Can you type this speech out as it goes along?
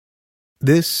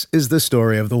This is the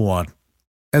story of the one.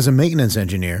 As a maintenance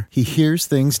engineer, he hears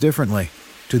things differently.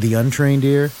 To the untrained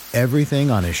ear,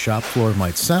 everything on his shop floor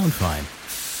might sound fine,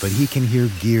 but he can hear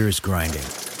gears grinding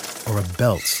or a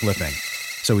belt slipping.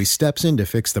 So he steps in to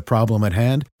fix the problem at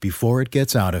hand before it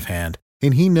gets out of hand.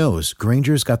 And he knows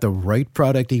Grainger's got the right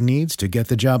product he needs to get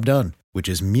the job done, which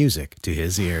is music to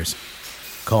his ears.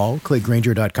 Call, click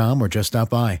Grainger.com, or just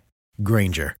stop by.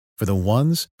 Grainger, for the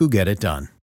ones who get it done.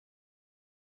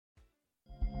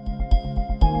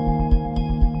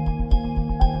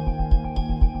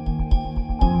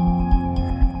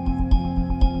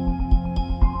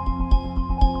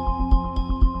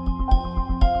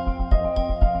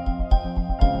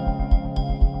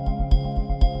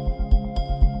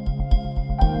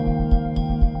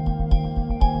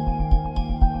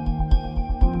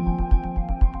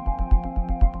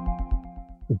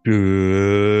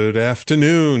 Good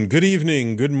afternoon, good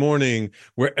evening, good morning,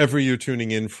 wherever you're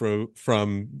tuning in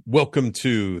from. Welcome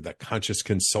to the Conscious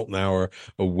Consultant Hour,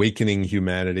 Awakening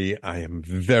Humanity. I am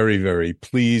very, very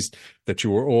pleased that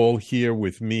you are all here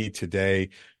with me today.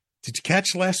 Did you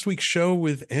catch last week's show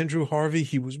with Andrew Harvey?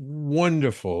 He was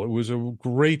wonderful. It was a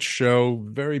great show,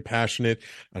 very passionate,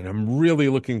 and I'm really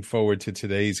looking forward to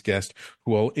today's guest,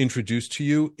 who I'll introduce to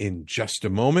you in just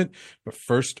a moment. But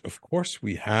first, of course,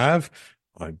 we have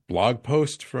my blog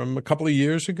post from a couple of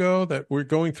years ago that we're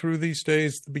going through these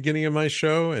days, the beginning of my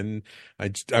show. And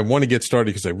I want to get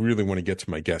started because I really want to get to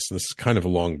my guest. And this is kind of a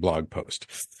long blog post.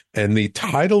 And the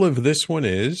title of this one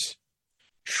is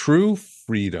True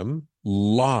Freedom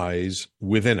Lies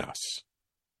Within Us.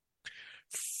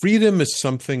 Freedom is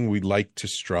something we like to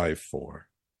strive for,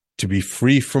 to be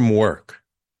free from work,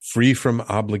 free from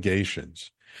obligations,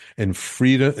 and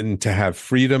to have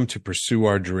freedom to pursue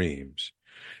our dreams.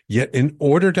 Yet in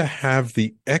order to have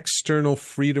the external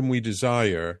freedom we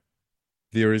desire,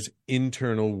 there is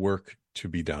internal work to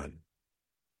be done.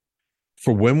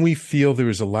 For when we feel there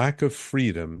is a lack of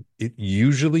freedom, it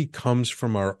usually comes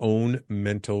from our own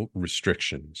mental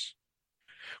restrictions.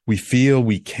 We feel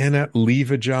we cannot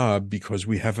leave a job because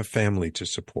we have a family to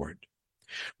support.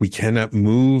 We cannot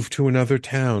move to another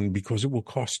town because it will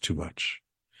cost too much.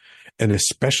 And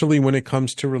especially when it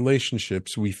comes to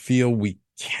relationships, we feel we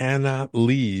cannot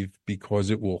leave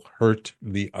because it will hurt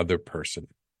the other person.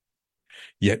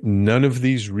 Yet none of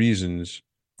these reasons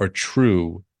are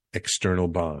true external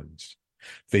bonds.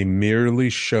 They merely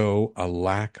show a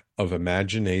lack of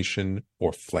imagination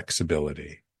or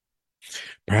flexibility.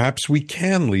 Perhaps we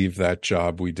can leave that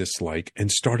job we dislike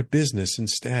and start a business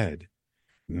instead.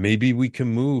 Maybe we can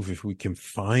move if we can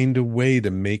find a way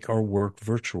to make our work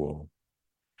virtual.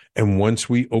 And once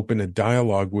we open a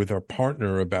dialogue with our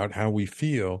partner about how we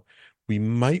feel, we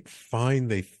might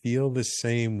find they feel the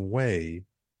same way,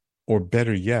 or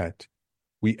better yet,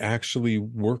 we actually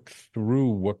work through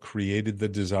what created the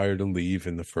desire to leave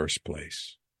in the first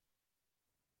place.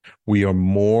 We are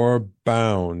more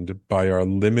bound by our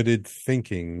limited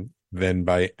thinking than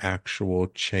by actual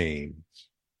chains.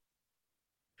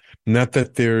 Not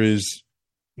that there is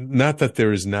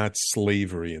not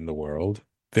slavery in the world.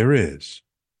 There is.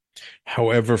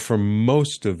 However, for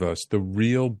most of us, the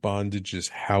real bondage is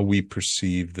how we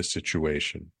perceive the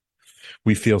situation.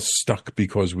 We feel stuck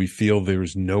because we feel there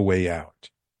is no way out.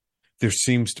 There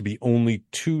seems to be only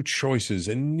two choices,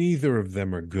 and neither of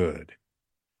them are good.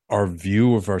 Our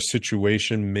view of our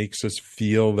situation makes us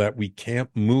feel that we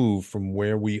can't move from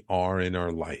where we are in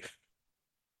our life.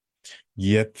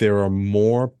 Yet there are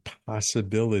more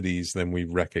possibilities than we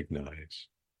recognize.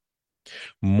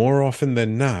 More often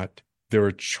than not, there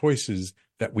are choices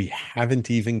that we haven't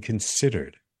even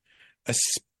considered,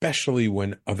 especially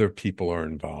when other people are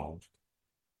involved.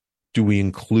 Do we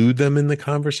include them in the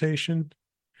conversation?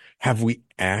 Have we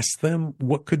asked them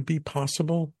what could be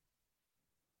possible?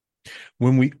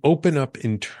 When we open up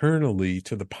internally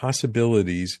to the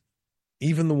possibilities,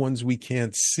 even the ones we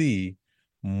can't see,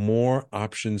 more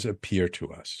options appear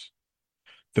to us.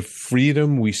 The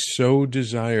freedom we so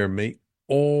desire may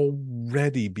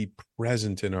already be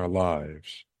present in our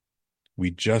lives.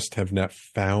 We just have not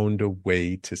found a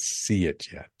way to see it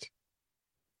yet.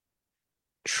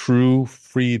 True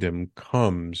freedom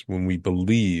comes when we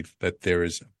believe that there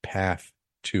is a path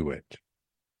to it.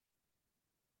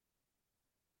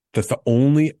 That the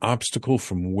only obstacle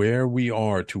from where we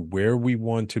are to where we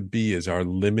want to be is our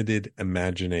limited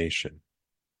imagination.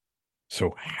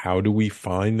 So how do we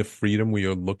find the freedom we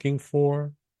are looking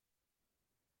for?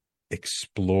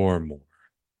 Explore more,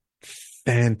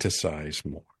 fantasize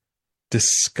more,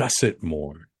 discuss it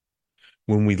more.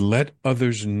 When we let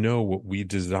others know what we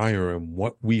desire and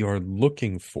what we are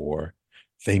looking for,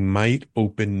 they might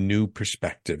open new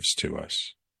perspectives to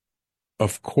us.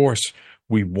 Of course,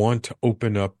 we want to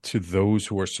open up to those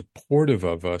who are supportive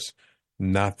of us,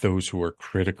 not those who are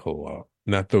critical.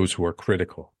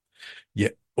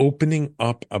 Yet opening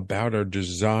up about our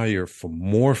desire for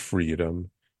more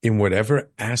freedom in whatever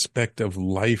aspect of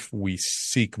life we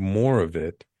seek more of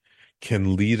it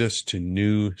can lead us to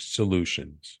new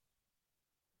solutions,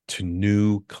 to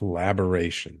new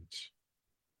collaborations.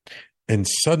 And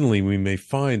suddenly we may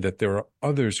find that there are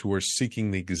others who are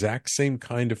seeking the exact same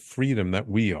kind of freedom that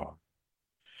we are.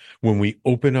 When we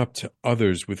open up to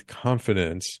others with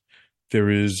confidence, there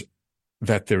is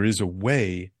a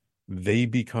way they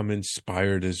become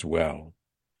inspired as well.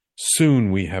 Soon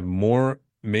we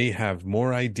may have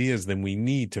more ideas than we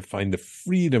need to find the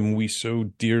freedom we so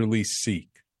dearly seek.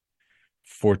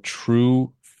 For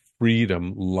true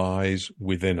freedom lies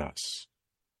within us.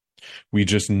 We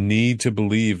just need to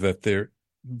believe that there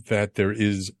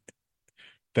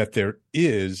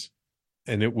is,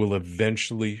 and it will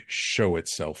eventually show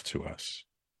itself to us.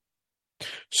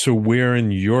 So where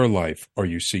in your life are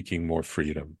you seeking more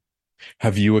freedom?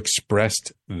 Have you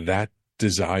expressed that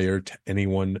desire to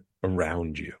anyone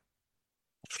around you?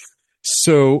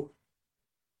 So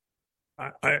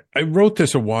I wrote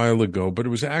this a while ago, but it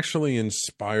was actually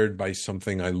inspired by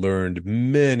something I learned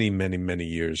many, many, many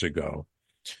years ago.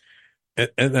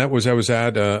 And that was, I was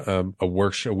at a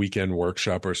weekend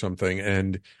workshop or something,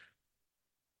 and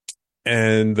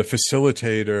the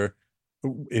facilitator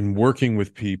in working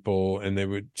with people, and they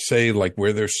would say like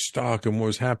where they're stuck and what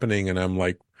was happening, and I'm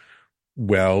like,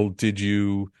 well, did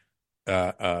you?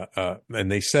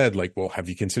 And they said like, well, have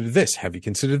you considered this? Have you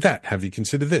considered that? Have you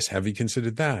considered this? Have you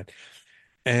considered that?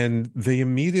 And they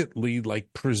immediately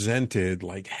like presented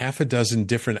like half a dozen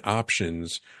different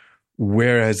options,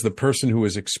 whereas the person who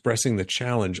was expressing the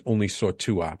challenge only saw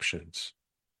two options.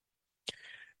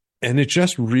 And it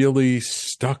just really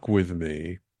stuck with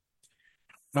me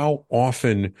how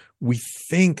often we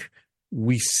think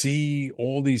we see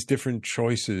all these different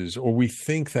choices, or we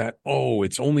think that, oh,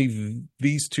 it's only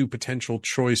these two potential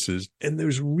choices, and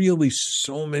there's really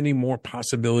so many more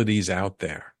possibilities out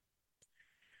there.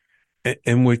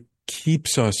 And what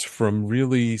keeps us from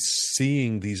really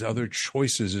seeing these other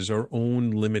choices is our own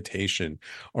limitation,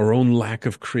 our own lack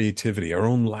of creativity, our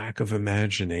own lack of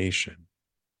imagination.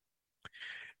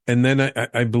 And then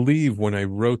I believe when I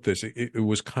wrote this, it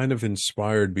was kind of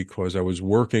inspired because I was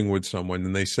working with someone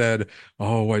and they said,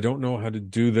 oh, I don't know how to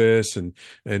do this, and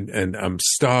I'm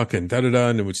stuck, and da-da-da,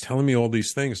 and it was telling me all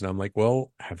these things. And I'm like,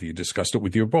 well, have you discussed it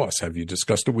with your boss? Have you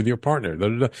discussed it with your partner?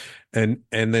 Da-da-da. And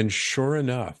then sure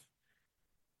enough,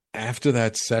 after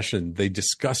that session, they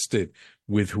discussed it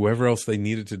with whoever else they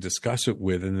needed to discuss it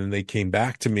with. And then they came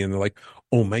back to me and they're like,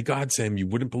 oh my God, Sam, you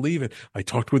wouldn't believe it. I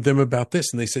talked with them about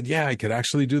this and they said, yeah, I could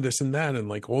actually do this and that. And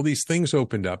like all these things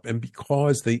opened up. And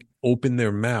because they opened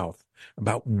their mouth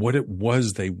about what it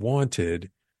was they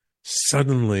wanted,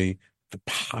 suddenly the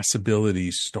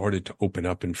possibilities started to open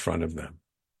up in front of them.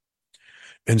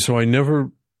 And so I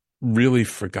never really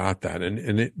forgot that.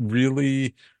 And it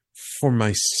really, for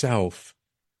myself,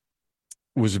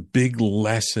 was a big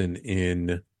lesson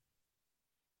in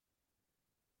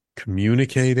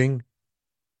communicating,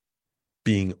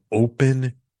 being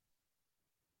open,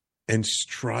 and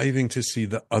striving to see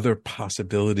the other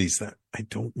possibilities that I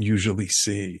don't usually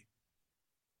see.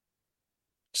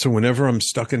 So whenever I'm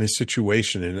stuck in a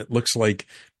situation and it looks like,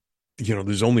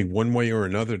 there's only one way or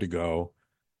another to go,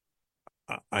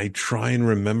 I try and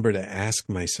remember to ask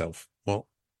myself, well,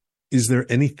 is there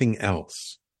anything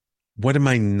else? What am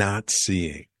I not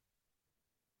seeing?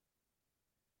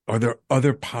 Are there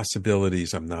other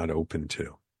possibilities I'm not open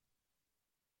to?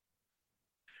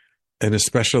 And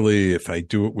especially if I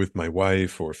do it with my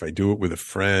wife, or if I do it with a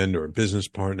friend or a business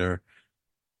partner,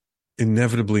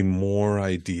 inevitably more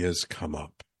ideas come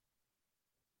up.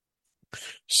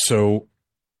 So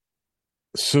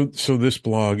this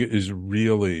blog is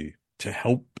really to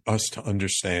help us to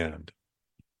understand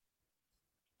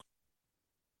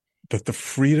that the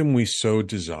freedom we so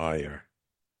desire,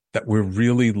 that we're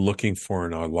really looking for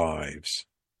in our lives,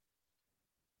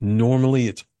 normally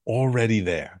it's already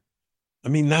there. I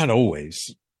mean, not always.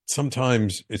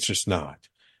 Sometimes it's just not.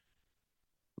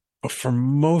 But for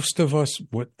most of us,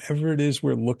 whatever it is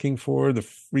we're looking for, the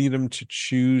freedom to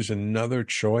choose another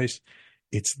choice,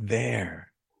 it's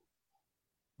there.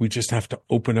 We just have to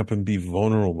open up and be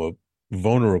vulnerable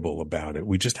about it.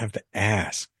 We just have to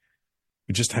ask.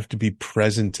 We just have to be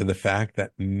present to the fact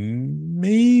that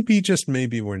maybe, just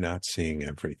maybe, we're not seeing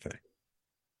everything.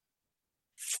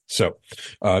 So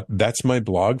that's my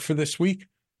blog for this week.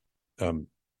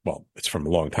 Well, it's from a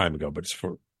long time ago, but it's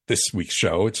for this week's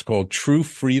show. It's called True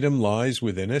Freedom Lies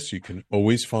Within Us. You can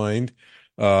always find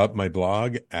my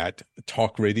blog at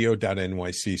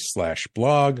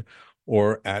talkradio.nyc/blog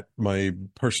or at my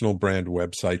personal brand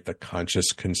website,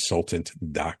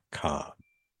 theconsciousconsultant.com.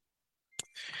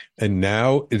 And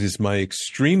now it is my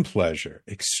extreme pleasure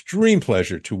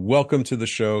to welcome to the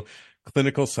show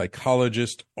clinical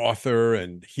psychologist, author,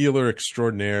 and healer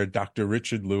extraordinaire, Dr.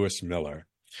 Richard Lewis Miller.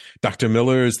 Dr.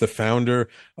 Miller is the founder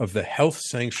of the Health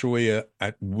Sanctuary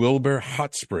at Wilbur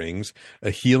Hot Springs, a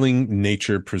healing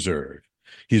nature preserve.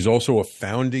 He's also a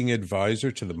founding advisor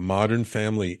to the Modern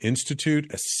Family Institute,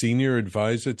 a senior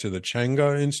advisor to the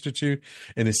Changa Institute,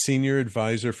 and a senior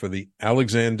advisor for the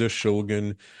Alexander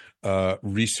Shulgin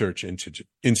Research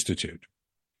Institute.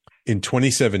 In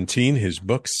 2017, his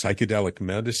book, Psychedelic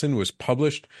Medicine, was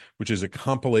published, which is a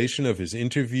compilation of his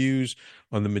interviews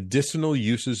on the medicinal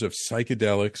uses of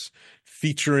psychedelics,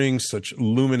 featuring such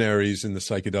luminaries in the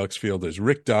psychedelics field as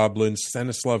Rick Doblin,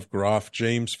 Stanislav Grof,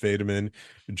 James Fadiman,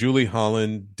 Julie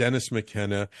Holland, Dennis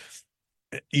McKenna,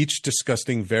 each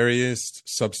discussing various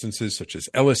substances such as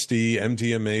LSD,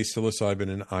 MDMA,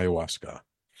 psilocybin, and ayahuasca.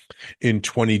 In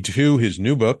 22, his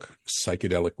new book,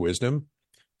 Psychedelic Wisdom,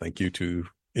 thank you to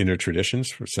Inner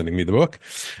Traditions for sending me the book,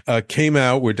 came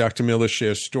out, where Dr. Miller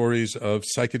shares stories of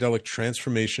psychedelic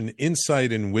transformation,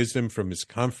 insight, and wisdom from his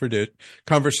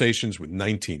conversations with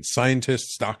 19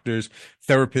 scientists, doctors,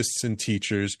 therapists, and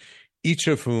teachers, each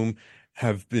of whom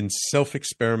have been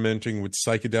self-experimenting with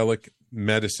psychedelic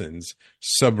medicines,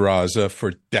 sub rasa,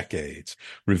 for decades,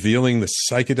 revealing the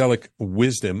psychedelic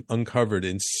wisdom uncovered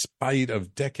in spite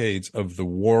of decades of the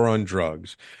war on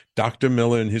drugs. Dr.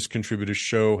 Miller and his contributors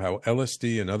show how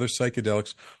LSD and other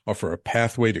psychedelics offer a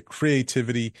pathway to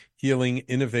creativity, healing,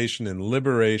 innovation, and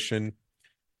liberation.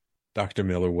 Dr.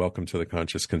 Miller, welcome to the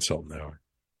Conscious Consultant Hour.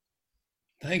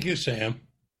 Thank you, Sam.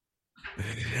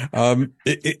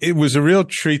 It was a real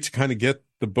treat to kind of get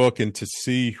the book and to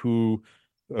see who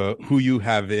you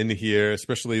have in here,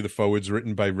 especially the forwards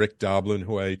written by Rick Doblin,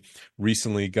 who I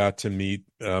recently got to meet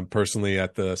personally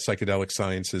at the Psychedelic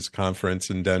Sciences Conference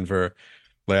in Denver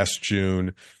last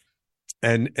June.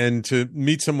 And to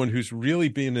meet someone who's really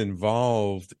been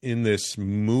involved in this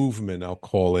movement, I'll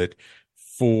call it,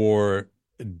 for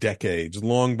decades,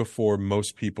 long before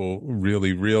most people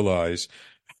really realize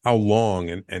how long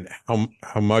and how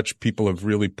much people have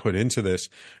really put into this.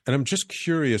 And I'm just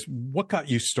curious, what got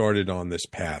you started on this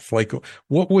path? Like,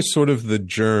 what was sort of the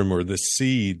germ or the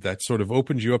seed that sort of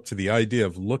opened you up to the idea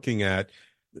of looking at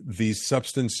these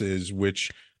substances,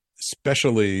 which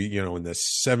especially, in the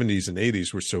 70s and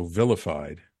 80s were so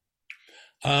vilified?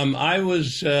 I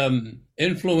was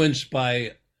influenced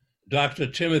by Dr.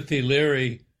 Timothy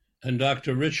Leary and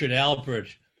Dr. Richard Alpert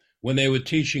when they were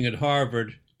teaching at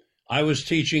Harvard. I was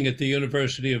teaching at the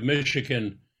University of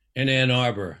Michigan in Ann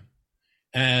Arbor,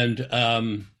 and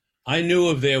I knew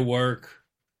of their work.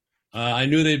 I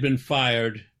knew they'd been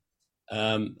fired.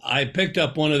 I picked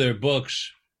up one of their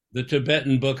books, The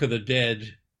Tibetan Book of the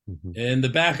Dead. Mm-hmm. In the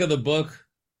back of the book,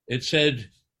 it said,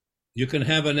 you can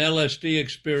have an LSD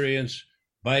experience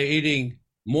by eating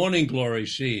morning glory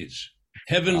seeds,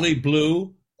 heavenly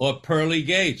blue or pearly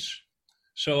gates.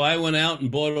 So I went out and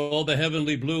bought all the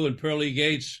heavenly blue and pearly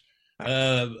gates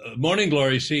morning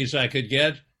glory seeds I could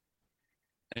get,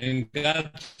 and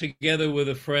got together with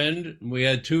a friend. We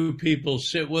had 2 people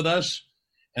sit with us,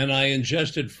 and I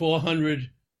ingested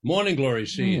 400 morning glory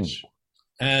seeds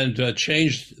and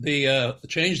changed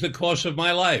the course of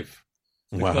my life,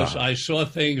 because I saw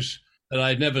things that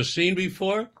I'd never seen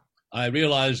before. I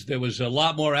realized there was a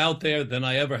lot more out there than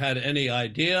I ever had any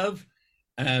idea of,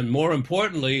 and more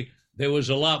importantly, there was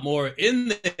a lot more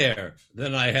in there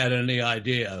than I had any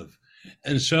idea of.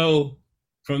 And so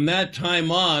from that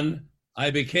time on, I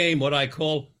became what I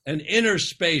call an inner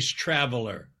space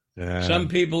traveler. Yeah. Some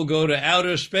people go to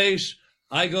outer space.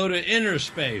 I go to inner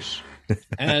space.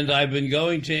 And I've been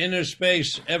going to inner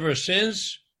space ever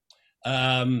since.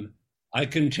 I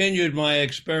continued my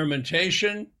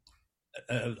experimentation.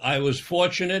 I was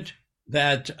fortunate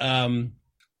that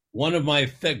one of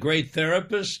my great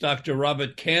therapists, Dr.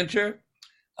 Robert Cantor,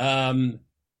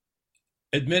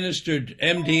 administered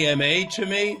MDMA to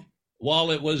me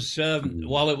while it was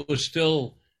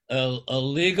still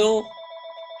illegal,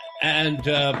 and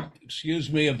excuse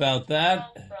me about that.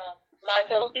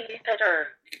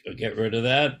 Get rid of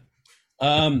that.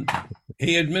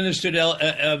 He administered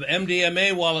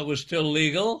MDMA while it was still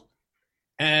legal,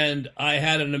 and I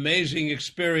had an amazing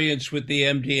experience with the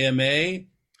MDMA.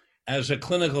 As a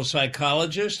clinical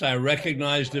psychologist, I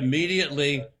recognized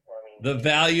immediately the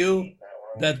value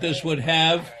that this would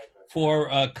have for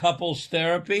couples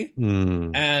therapy.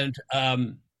 And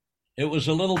it was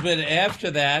a little bit after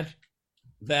that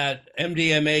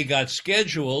MDMA got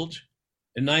scheduled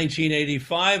in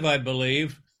 1985, I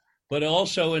believe. But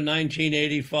also in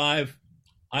 1985,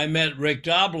 I met Rick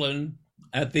Doblin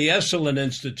at the Esalen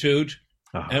Institute,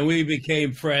 and we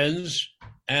became friends,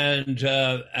 and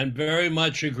very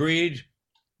much agreed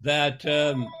that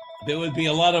there would be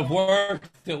a lot of work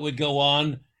that would go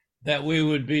on, that we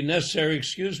would be necessary.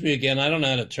 Excuse me again. I don't know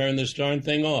how to turn this darn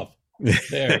thing off.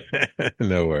 There.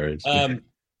 No worries.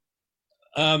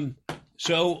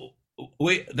 So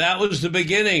that was the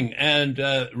beginning, and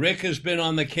Rick has been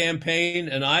on the campaign,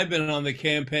 and I've been on the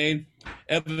campaign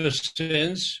ever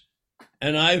since.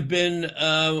 And I've been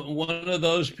one of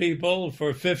those people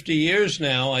for 50 years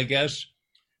now, I guess,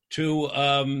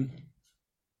 to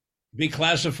be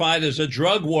classified as a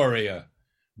drug warrior.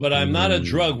 But I'm not a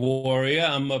drug warrior.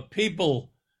 I'm a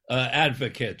people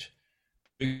advocate.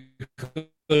 Because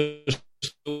the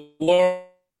war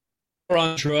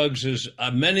on drugs is,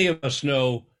 many of us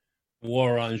know,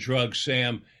 war on drugs,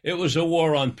 Sam. It was a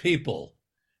war on people.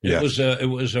 Yes. It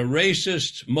was a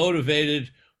racist, motivated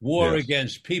war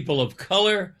against people of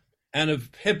color and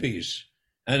of hippies.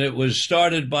 And it was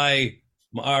started by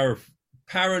our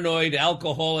paranoid,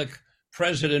 alcoholic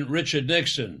president, Richard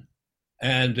Nixon.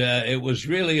 And it was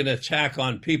really an attack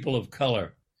on people of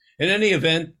color. In any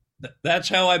event, that's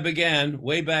how I began.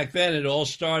 Way back then, it all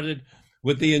started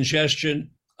with the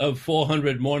ingestion of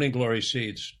 400 Morning Glory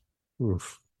seeds.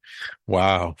 Oof.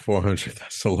 Wow, 400.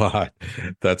 That's a lot.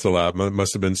 That's a lot.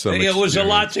 Must have been so much. It was a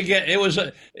lot to get. It was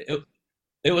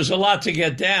a lot to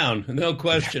get down. No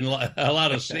question. A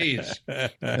lot of seeds.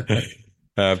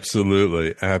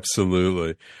 Absolutely.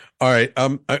 All right.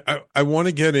 I want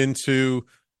to get into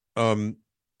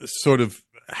sort of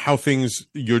how things,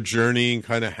 your journey, and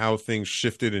kind of how things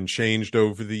shifted and changed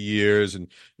over the years,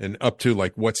 and up to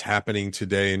like what's happening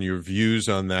today, and your views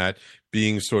on that,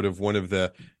 being sort of one of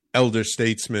the elder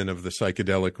statesmen of the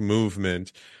psychedelic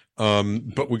movement.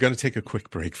 But we're going to take a quick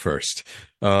break first.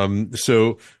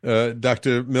 So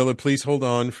Dr. Miller, please hold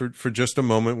on for just a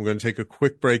moment. We're going to take a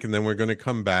quick break, and then we're going to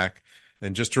come back.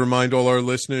 And just to remind all our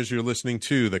listeners, you're listening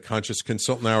to the Conscious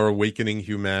Consultant Hour, Awakening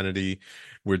Humanity.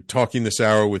 We're talking this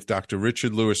hour with Dr.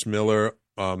 Richard Lewis Miller,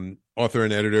 author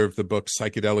and editor of the book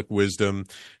Psychedelic Wisdom.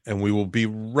 And we will be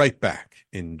right back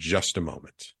in just a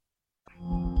moment.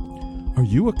 Are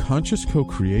you a conscious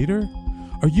co-creator?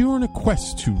 Are you on a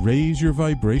quest to raise your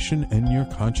vibration and your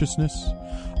consciousness?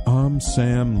 I'm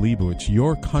Sam Leibowitz,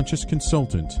 your conscious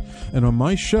consultant, and on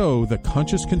my show, The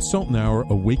Conscious Consultant Hour,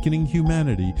 Awakening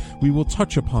Humanity, we will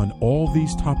touch upon all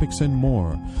these topics and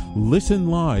more.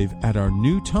 Listen live at our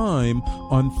new time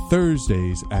on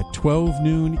Thursdays at 12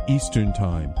 noon Eastern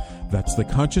Time. That's The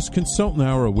Conscious Consultant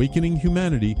Hour, Awakening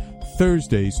Humanity,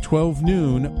 Thursdays, 12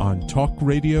 noon on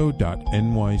talkradio.nyc.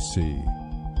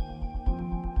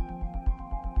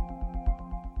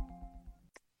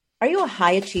 Are you a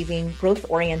high-achieving,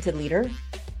 growth-oriented leader?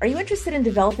 Are you interested in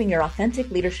developing your authentic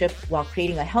leadership while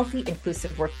creating a healthy,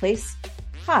 inclusive workplace?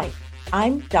 Hi,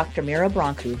 I'm Dr. Mira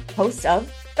Brancu, host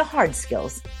of The Hard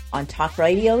Skills on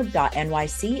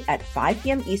talkradio.nyc at 5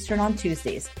 p.m. Eastern on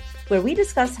Tuesdays, where we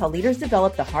discuss how leaders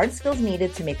develop the hard skills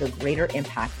needed to make a greater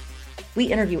impact. We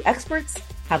interview experts,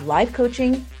 have live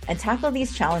coaching, and tackle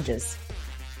these challenges.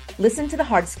 Listen to The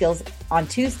Hard Skills on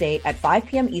Tuesday at 5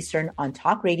 p.m. Eastern on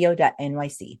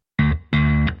talkradio.nyc.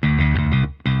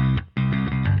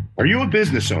 Are you a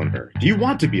business owner? Do you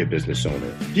want to be a business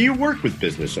owner? Do you work with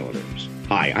business owners?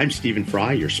 Hi, I'm Stephen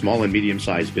Fry, your small and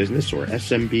medium-sized business, or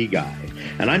SMB guy,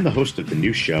 and I'm the host of the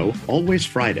new show, Always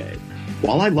Friday.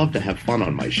 While I love to have fun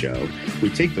on my show,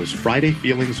 we take those Friday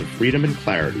feelings of freedom and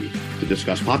clarity to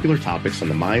discuss popular topics on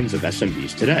the minds of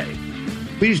SMBs today.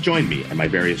 Please join me and my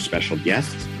various special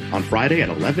guests on Friday at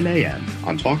 11 a.m.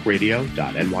 on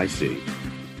talkradio.nyc.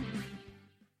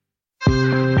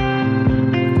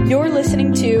 You're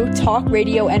listening to Talk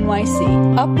Radio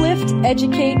NYC. Uplift,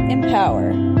 educate,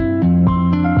 empower.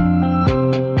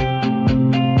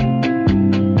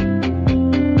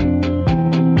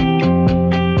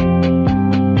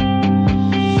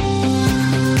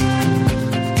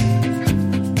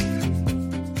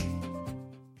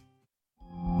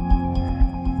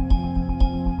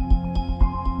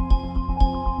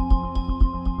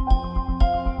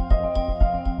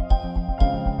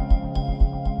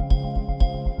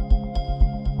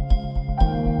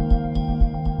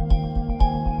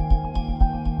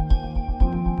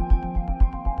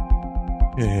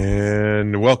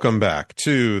 Welcome back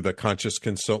to the Conscious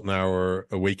Consultant Hour,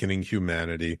 Awakening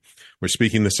Humanity. We're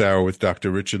speaking this hour with Dr.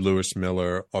 Richard Lewis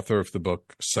Miller, author of the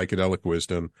book Psychedelic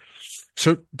Wisdom.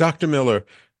 So, Dr. Miller,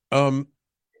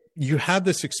 you had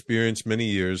this experience many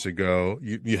years ago.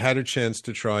 You had a chance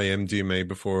to try MDMA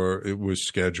before it was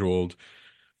scheduled.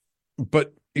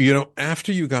 But,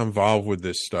 after you got involved with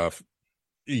this stuff,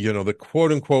 the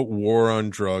quote unquote war on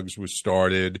drugs was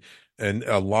started, and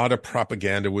a lot of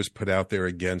propaganda was put out there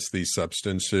against these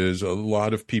substances. A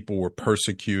lot of people were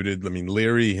persecuted. I mean,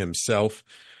 Leary himself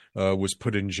was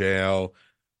put in jail.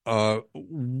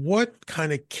 What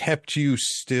kind of kept you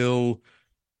still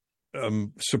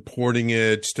supporting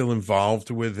it, still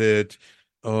involved with it?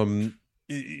 Weren't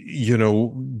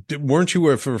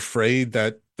you ever afraid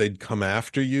that they'd come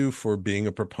after you for being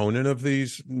a proponent of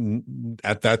these,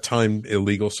 at that time,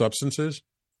 illegal substances?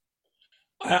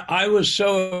 I was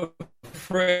so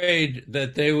afraid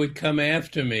that they would come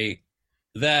after me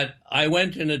that I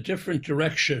went in a different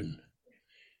direction.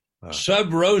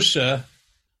 Sub rosa,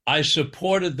 I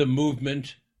supported the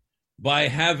movement by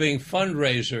having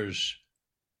fundraisers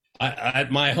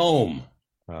at my home.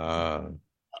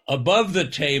 Above the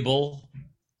table,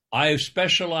 I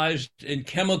specialized in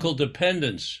chemical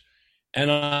dependence,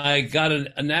 and I got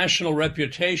a national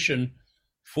reputation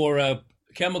for a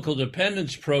chemical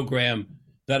dependence program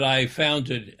that I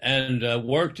founded and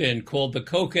worked in, called the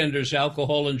Coke Enders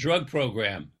Alcohol and Drug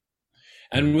Program.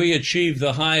 And we achieved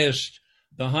the highest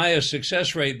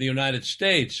success rate in the United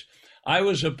States. I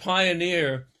was a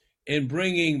pioneer in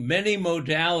bringing many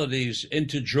modalities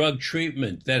into drug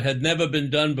treatment that had never been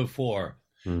done before.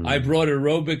 I brought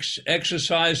aerobics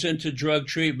exercise into drug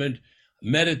treatment,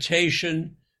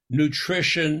 meditation,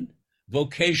 nutrition,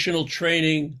 vocational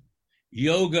training,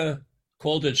 yoga,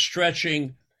 called it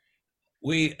stretching.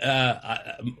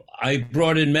 I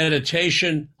brought in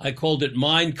meditation. I called it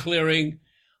mind clearing.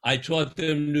 I taught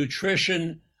them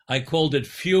nutrition. I called it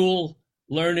fuel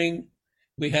learning.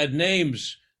 We had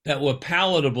names that were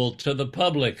palatable to the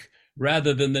public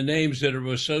rather than the names that are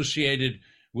associated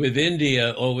with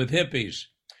India or with hippies.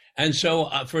 And so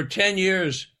for 10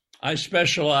 years, I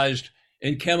specialized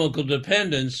in chemical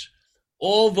dependence,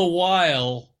 all the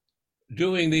while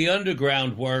doing the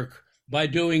underground work by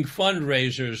doing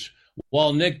fundraisers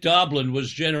while Nick Doblin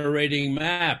was generating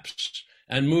maps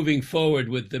and moving forward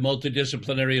with the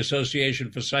Multidisciplinary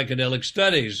Association for Psychedelic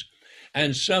Studies.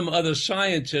 And some other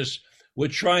scientists were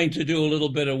trying to do a little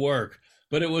bit of work.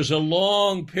 But it was a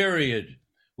long period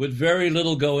with very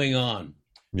little going on.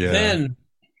 Yeah.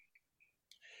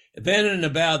 Then in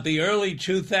about the early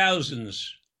 2000s,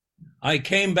 I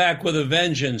came back with a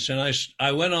vengeance, and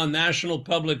I went on National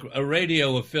Public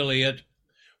Radio affiliate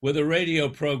with a radio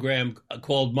program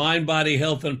called Mind, Body,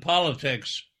 Health, and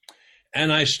Politics.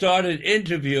 And I started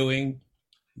interviewing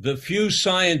the few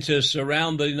scientists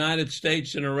around the United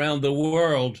States and around the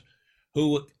world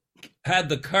who had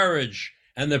the courage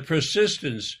and the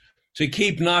persistence to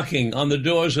keep knocking on the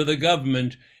doors of the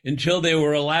government until they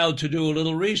were allowed to do a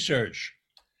little research.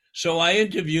 So I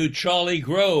interviewed Charlie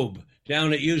Grobe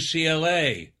down at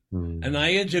UCLA, and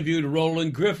I interviewed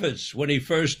Roland Griffiths when he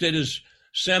first did his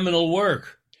seminal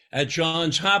work at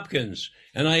Johns Hopkins,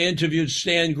 and I interviewed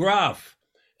Stan Groff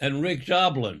and Rick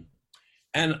Doblin.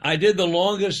 And I did the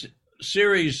longest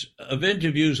series of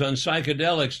interviews on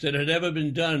psychedelics that had ever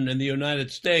been done in the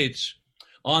United States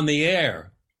on the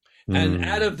air. And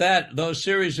out of those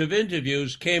series of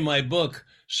interviews came my book,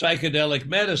 Psychedelic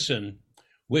Medicine,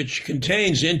 which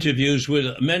contains interviews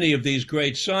with many of these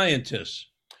great scientists.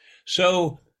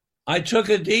 So I took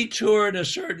a detour in a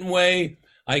certain way.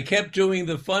 I kept doing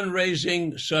the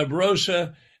fundraising sub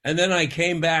rosa, and then I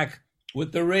came back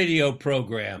with the radio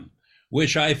program,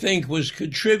 which I think was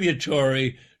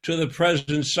contributory to the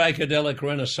present psychedelic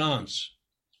renaissance.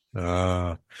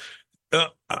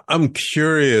 I'm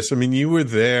curious. I mean, you were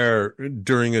there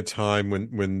during a time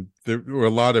when there were a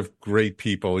lot of great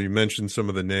people. You mentioned some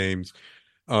of the names.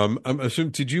 I'm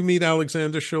assuming, did you meet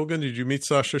Alexander Shulgin? Did you meet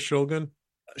Sasha Shulgin?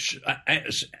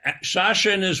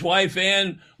 Sasha and his wife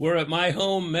Ann were at my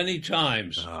home many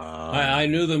times. I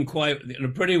knew them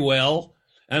pretty well,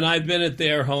 and I've been at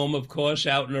their home, of course,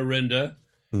 out in Orinda.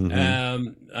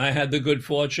 I had the good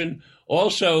fortune.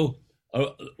 Also,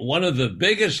 one of the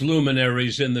biggest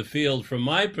luminaries in the field, from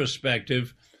my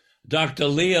perspective, Dr.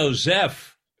 Leo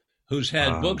Zeff, who's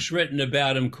had books written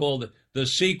about him called The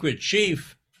Secret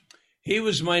Chief. He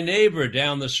was my neighbor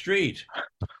down the street,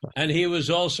 and he was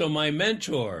also my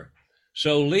mentor.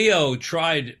 So Leo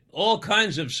tried all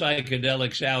kinds of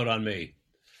psychedelics out on me.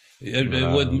 It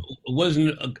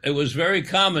was very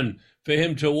common for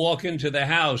him to walk into the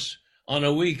house on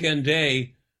a weekend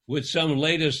day with some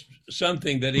latest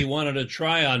something that he wanted to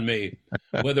try on me,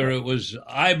 whether it was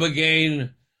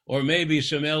Ibogaine or maybe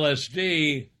some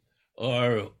LSD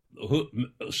or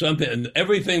something,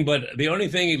 everything. But the only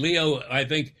thing Leo, I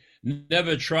think,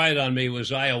 never tried on me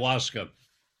was ayahuasca.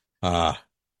 Ah.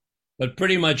 But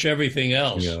pretty much everything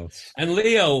else. Yes. And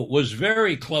Leo was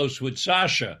very close with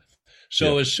Sasha.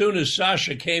 So Yeah. as soon as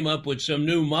Sasha came up with some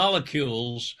new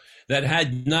molecules that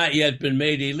had not yet been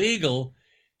made illegal,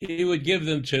 he would give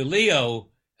them to Leo,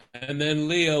 and then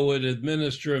Leo would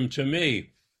administer them to me.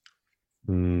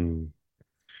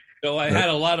 So I had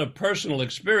a lot of personal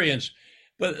experience.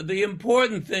 But the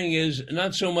important thing is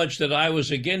not so much that I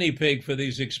was a guinea pig for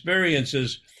these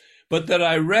experiences, but that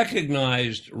I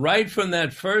recognized right from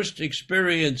that first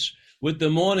experience with the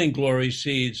morning glory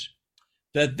seeds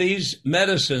that these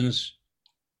medicines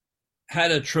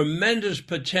had a tremendous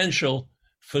potential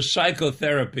for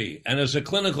psychotherapy. And as a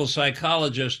clinical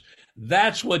psychologist,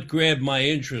 that's what grabbed my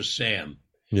interest, Sam.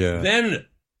 Yeah. Then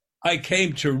I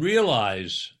came to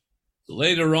realize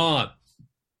later on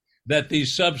that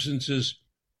these substances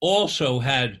also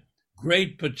had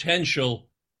great potential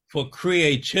for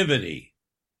creativity.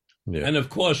 Yeah. And of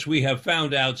course, we have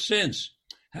found out since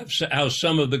how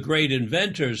some of the great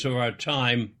inventors of our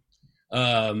time,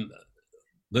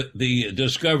 the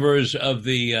discoverers of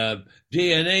the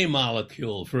DNA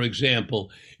molecule, for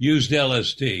example, used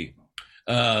LSD.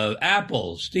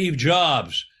 Apple, Steve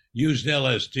Jobs used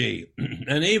LSD.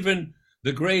 And even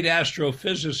the great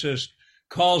astrophysicist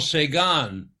Carl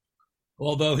Sagan,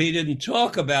 although he didn't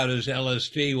talk about his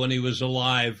LSD when he was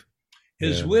alive,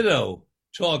 his widow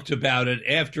talked about it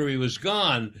after he was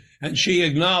gone, and she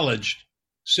acknowledged,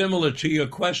 similar to your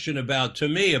question to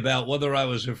me about whether I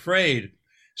was afraid,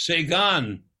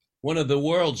 Sagan, one of the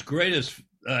world's greatest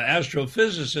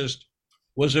astrophysicists,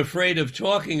 was afraid of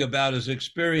talking about his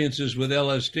experiences with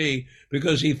LSD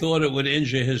because he thought it would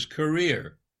injure his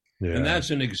career. Yeah. And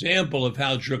that's an example of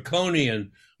how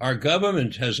draconian our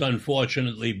government has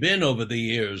unfortunately been over the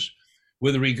years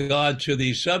with regard to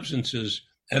these substances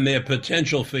and their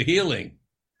potential for healing.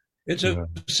 It's a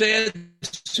sad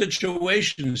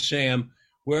situation, Sam,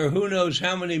 where who knows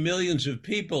how many millions of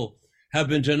people have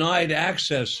been denied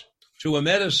access to a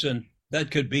medicine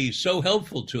that could be so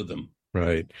helpful to them.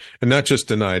 Right. And not just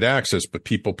denied access, but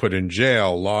people put in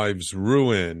jail, lives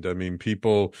ruined. I mean,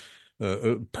 people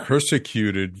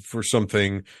persecuted for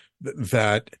something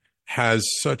that has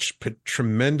such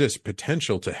tremendous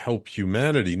potential to help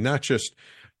humanity, not just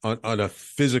on a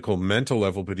physical, mental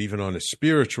level, but even on a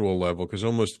spiritual level, because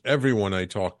almost everyone I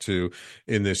talk to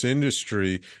in this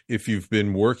industry, if you've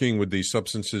been working with these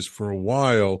substances for a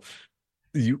while,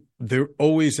 there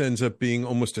always ends up being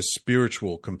almost a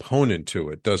spiritual component to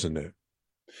it, doesn't it?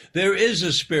 There is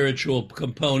a spiritual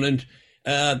component.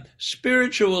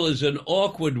 Spiritual is an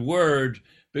awkward word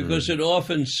because it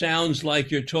often sounds like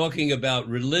you're talking about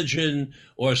religion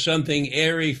or something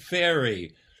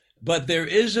airy-fairy. But there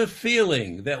is a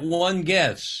feeling that one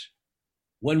gets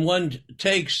when one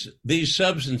takes these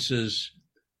substances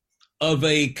of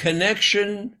a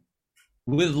connection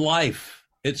with life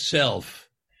itself,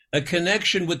 a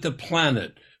connection with the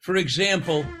planet. For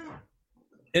example,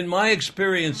 in my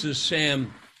experiences,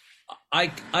 Sam,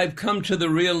 I've come to the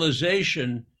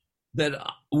realization that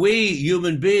we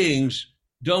human beings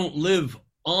don't live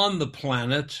on the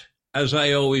planet, as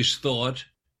I always thought.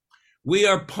 We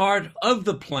are part of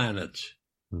the planet.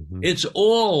 Mm-hmm. It's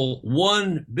all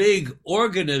one big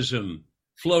organism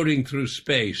floating through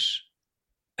space.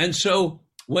 And so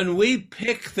when we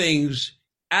pick things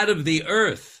out of the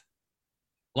earth,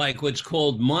 like what's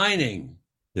called mining,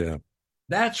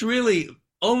 that's really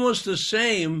almost the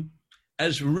same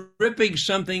as ripping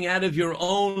something out of your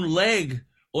own leg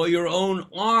or your own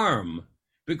arm,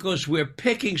 because we're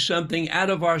picking something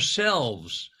out of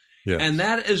ourselves. Yes. And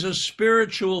that is a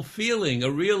spiritual feeling,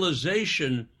 a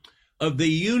realization of the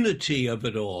unity of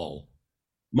it all.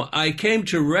 I came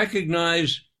to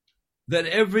recognize that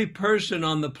every person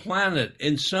on the planet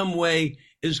in some way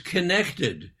is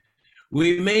connected.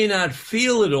 We may not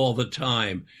feel it all the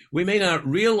time. We may not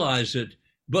realize it,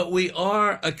 but we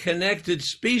are a connected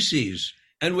species,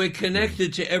 and we're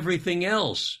connected to everything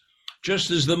else, just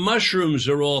as the mushrooms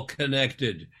are all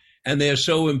connected. And they're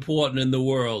so important in the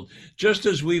world. Just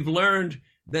as we've learned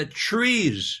that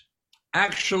trees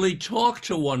actually talk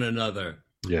to one another.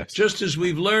 Yes. Just as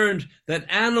we've learned that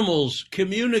animals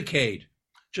communicate.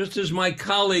 Just as my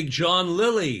colleague John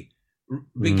Lilly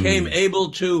became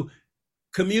able to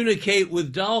communicate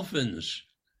with dolphins.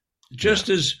 Just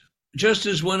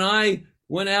as when I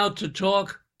went out to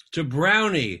talk to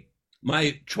Brownie,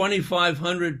 my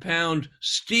 2,500-pound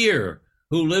steer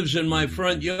who lives in my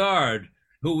front yard,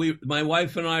 who my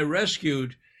wife and I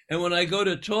rescued. And when I go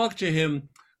to talk to him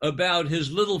about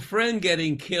his little friend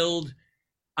getting killed,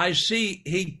 I see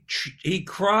he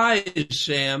cries,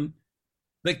 Sam,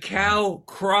 The cow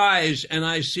cries, and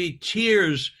I see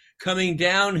tears coming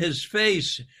down his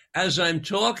face as I'm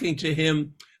talking to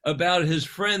him about his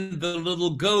friend, the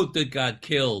little goat that got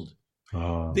killed.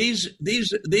 Oh.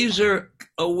 These are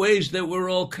ways that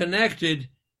we're all connected,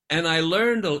 and I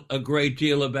learned a great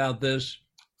deal about this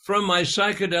from my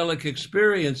psychedelic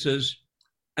experiences,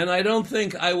 and I don't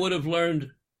think I would have learned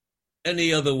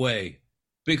any other way,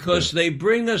 because they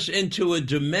bring us into a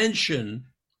dimension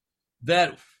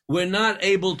that we're not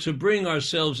able to bring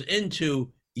ourselves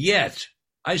into yet.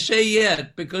 I say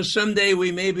yet because someday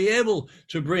we may be able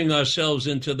to bring ourselves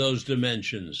into those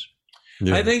dimensions.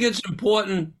 Yeah. I think it's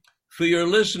important for your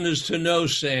listeners to know,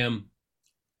 Sam,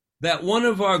 that one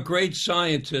of our great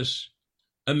scientists,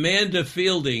 Amanda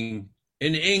Fielding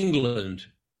in England,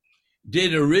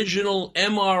 did original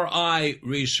MRI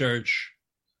research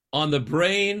on the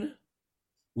brain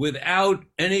without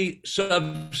any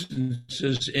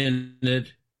substances in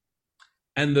it,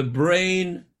 and the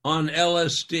brain on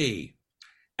LSD.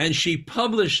 And she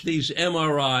published these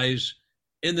MRIs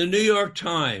in the New York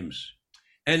Times.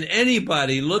 And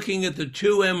anybody looking at the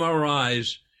two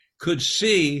MRIs could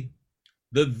see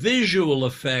the visual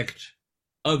effect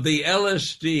of the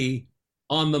LSD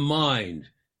on the mind.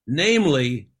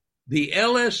 Namely, the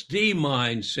LSD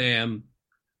mind, Sam,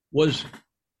 was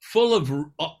full of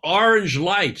orange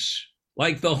lights,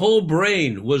 like the whole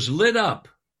brain was lit up.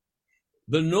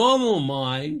 The normal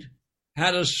mind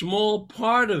had a small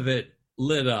part of it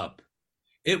lit up.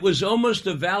 It was almost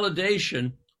a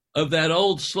validation of that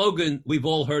old slogan we've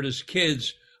all heard as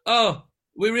kids. Oh,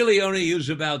 we really only use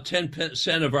about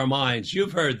 10% of our minds.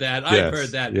 You've heard that. Yes, I've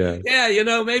heard that.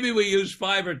 Yeah, maybe we use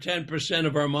 5 or 10%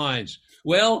 of our minds.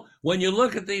 Well, when you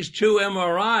look at these two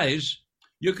MRIs,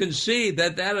 you can see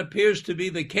that that appears to be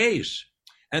the case.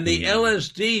 And the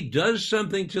LSD does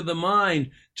something to the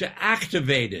mind to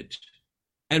activate it.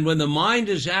 And when the mind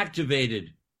is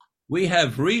activated, we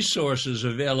have resources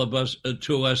available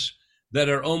to us that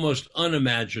are almost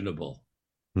unimaginable.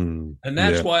 And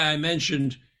that's why I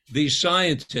mentioned these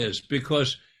scientists,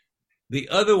 because the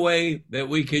other way that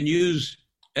we can use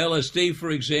LSD,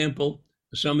 for example,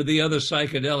 some of the other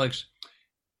psychedelics,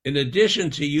 in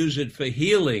addition to use it for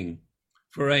healing,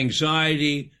 for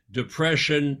anxiety,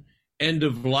 depression, end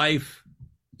of life,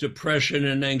 depression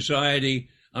and anxiety.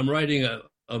 I'm writing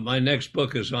my next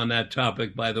book is on that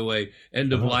topic, by the way,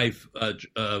 end of life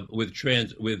with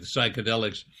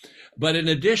psychedelics. But in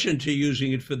addition to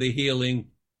using it for the healing,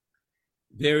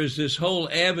 there is this whole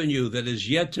avenue that is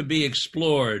yet to be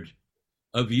explored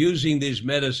of using these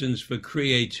medicines for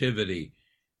creativity.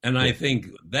 And I think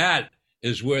that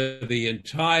is where the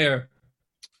entire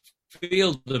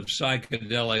field of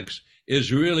psychedelics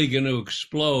is really going to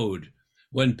explode,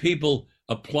 when people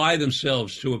apply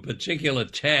themselves to a particular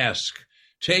task,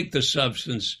 take the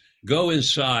substance, go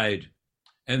inside,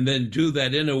 and then do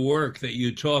that inner work that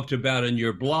you talked about in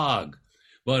your blog.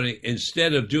 But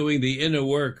instead of doing the inner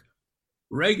work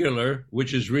regular,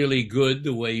 which is really good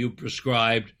the way you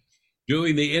prescribed,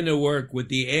 doing the inner work with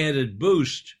the added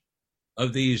boost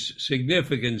of these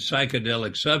significant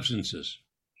psychedelic substances.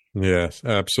 Yes,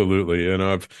 absolutely. And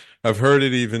I've heard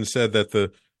it even said that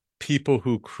the people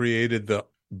who created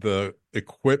the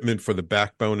equipment for the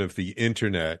backbone of the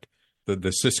internet,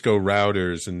 the Cisco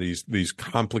routers and these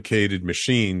complicated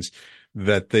machines,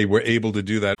 that they were able to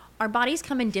do that. Our bodies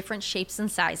come in different shapes and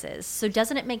sizes, so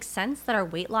doesn't it make sense that our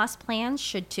weight loss plans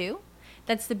should too?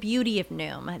 That's the beauty of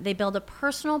Noom. They build a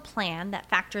personal plan that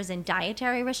factors in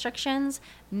dietary restrictions,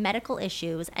 medical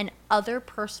issues, and other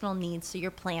personal needs so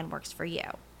your plan works for you.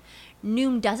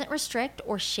 Noom doesn't restrict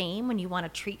or shame when you want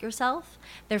to treat yourself.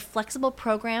 Their flexible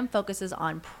program focuses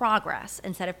on progress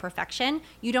instead of perfection.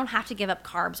 You don't have to give up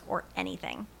carbs or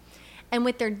anything. And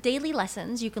with their daily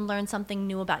lessons, you can learn something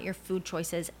new about your food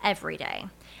choices every day.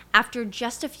 After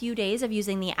just a few days of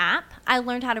using the app, I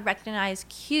learned how to recognize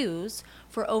cues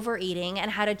for overeating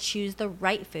and how to choose the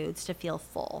right foods to feel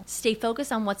full. Stay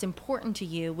focused on what's important to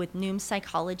you with Noom's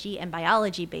psychology and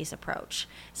biology-based approach.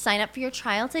 Sign up for your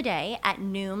trial today at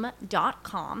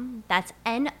Noom.com. That's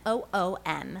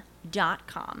Noom.com.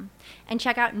 And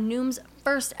check out Noom's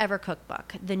first ever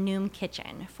cookbook, The Noom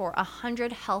Kitchen, for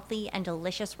 100 healthy and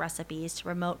delicious recipes to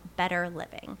promote better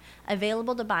living.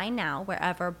 Available to buy now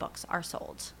wherever books are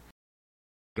sold.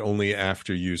 Only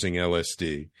after using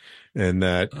LSD, and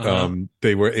that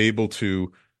they were able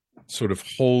to sort of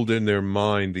hold in their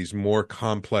mind these more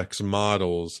complex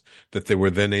models that they were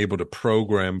then able to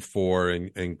program for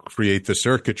and create the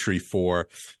circuitry for,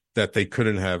 that they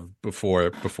couldn't have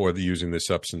before using the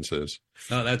substances.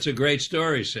 Oh, that's a great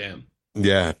story, Sam.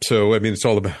 Yeah. So, I mean, it's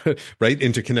all about, right,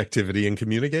 interconnectivity and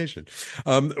communication.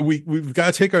 We've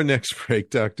got to take our next break,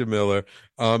 Dr. Miller.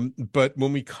 But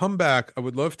when we come back, I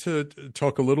would love to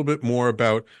talk a little bit more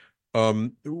about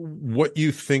what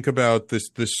you think about this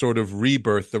sort of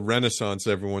rebirth, the renaissance,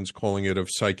 everyone's calling it, of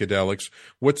psychedelics.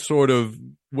 What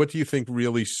do you think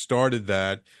really started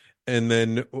that? And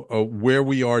then where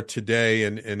we are today,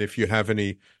 and if you have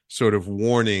any sort of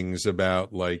warnings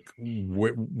about like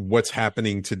what's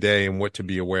happening today and what to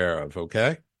be aware of.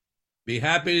 Okay. Be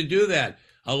happy to do that.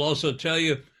 I'll also tell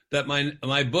you that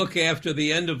my book after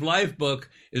the End of Life book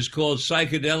is called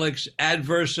Psychedelics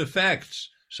Adverse Effects.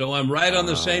 So I'm right on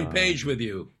the same page with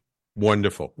you.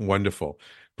 Wonderful. Wonderful.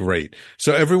 Great.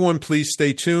 So everyone, please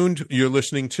stay tuned. You're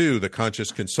listening to the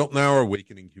Conscious Consultant Hour,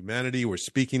 Awakening Humanity. We're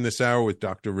speaking this hour with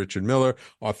Dr. Richard Miller,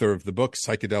 author of the book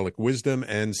Psychedelic Wisdom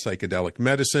and Psychedelic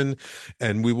Medicine.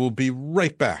 And we will be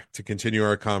right back to continue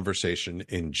our conversation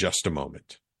in just a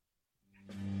moment.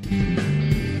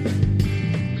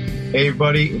 Hey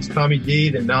everybody, it's Tommy D,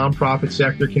 the nonprofit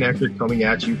sector connector, coming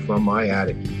at you from my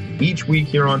attic. Each week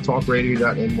here on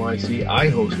talkradio.nyc, I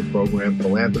host a program,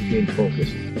 Philanthropy in Focus.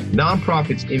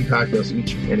 Nonprofits impact us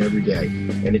each and every day,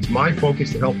 and it's my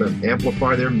focus to help them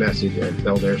amplify their message and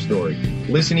tell their story.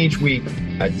 Listen each week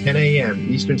at 10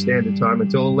 a.m. Eastern Standard Time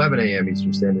until 11 a.m.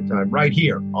 Eastern Standard Time, right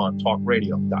here on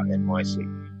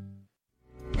talkradio.nyc.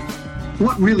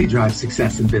 What really drives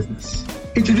success in business?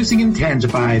 Introducing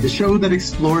Intangify, the show that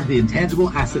explores the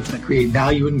intangible assets that create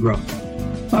value and growth.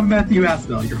 I'm Matthew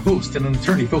Asbell, your host and an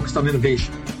attorney focused on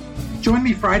innovation. Join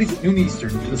me Fridays at noon Eastern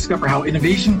to discover how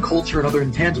innovation, culture, and other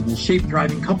intangibles shape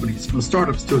thriving companies, from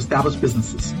startups to established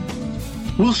businesses.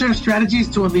 We'll share strategies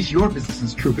to unleash your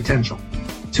business's true potential.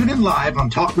 Tune in live on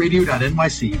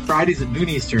talkradio.nyc, Fridays at noon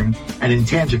Eastern, and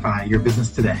Intangify your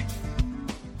business today.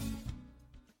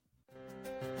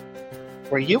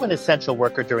 Were you an essential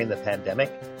worker during the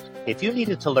pandemic? If you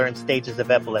needed to learn stages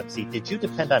of epilepsy, did you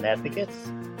depend on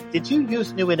advocates? Did you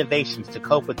use new innovations to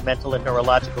cope with mental and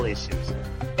neurological issues?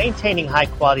 Maintaining high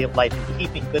quality of life and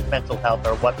keeping good mental health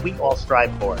are what we all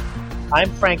strive for. I'm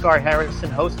Frank R.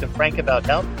 Harrison, host of Frank About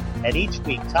Health, and each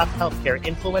week top healthcare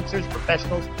influencers,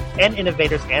 professionals, and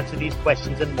innovators answer these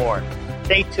questions and more.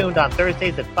 Stay tuned on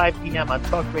Thursdays at 5 p.m. on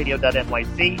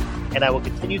talkradio.nyc, and I will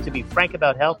continue to be frank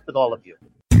about health with all of you.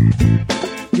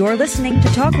 You're listening to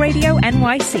Talk Radio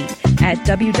NYC at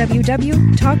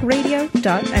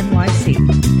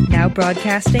www.talkradio.nyc. Now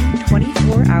broadcasting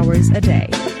 24 hours a day.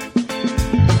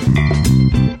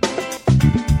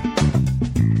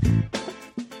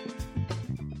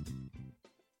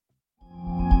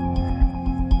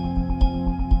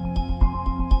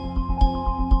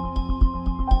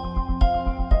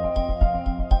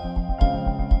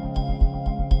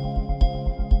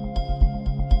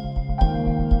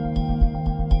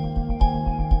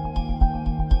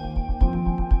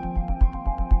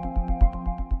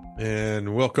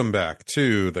 And welcome back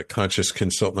to the Conscious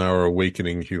Consultant Hour,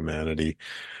 Awakening Humanity.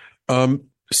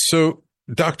 So,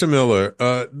 Dr. Miller,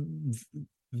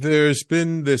 there's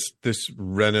been this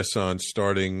renaissance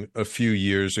starting a few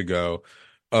years ago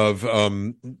of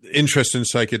interest in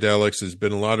psychedelics. There's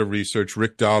been a lot of research.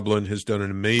 Rick Doblin has done an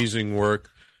amazing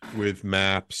work with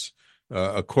MAPS.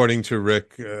 According to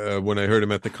Rick, when I heard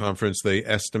him at the conference, they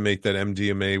estimate that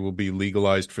MDMA will be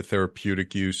legalized for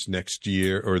therapeutic use next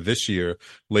year or this year,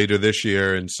 later this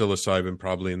year, and psilocybin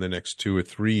probably in the next 2 or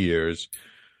 3 years.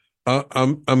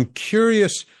 I'm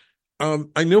curious.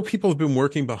 I know people have been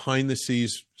working behind the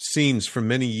scenes for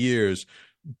many years,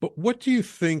 but what do you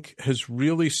think has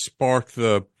really sparked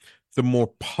the more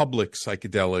public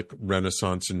psychedelic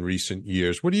renaissance in recent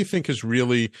years? What do you think has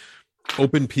really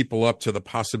open people up to the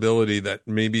possibility that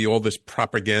maybe all this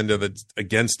propaganda that's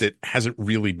against it hasn't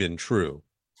really been true?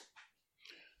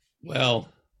 Well,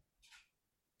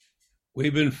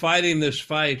 we've been fighting this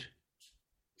fight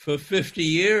for 50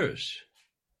 years.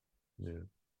 Yeah.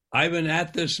 I've been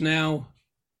at this now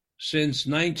since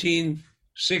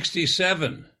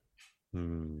 1967,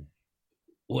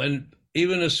 when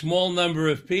even a small number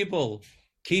of people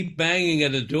keep banging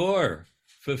at a door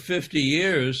for 50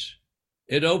 years,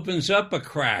 it opens up a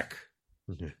crack.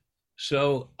 Okay.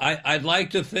 So I'd like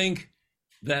to think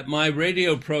that my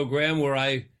radio program, where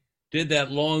I did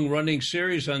that long-running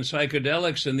series on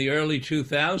psychedelics in the early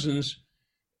 2000s,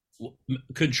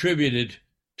 contributed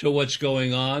to what's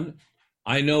going on.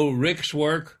 I know Rick's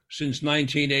work since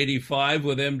 1985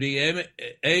 with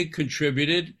MDMA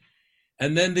contributed.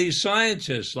 And then these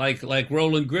scientists like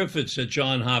Roland Griffiths at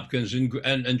Johns Hopkins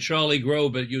and Charlie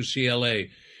Grobe at UCLA,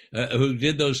 who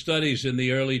did those studies in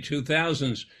the early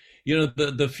 2000s. You know,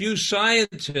 the few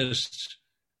scientists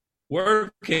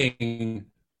working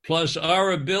plus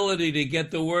our ability to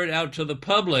get the word out to the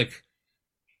public,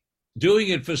 doing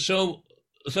it for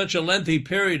such a lengthy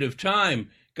period of time,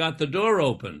 got the door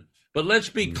open. But let's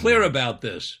be clear about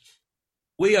this.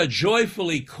 We are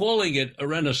joyfully calling it a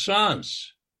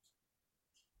renaissance,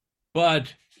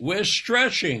 but we're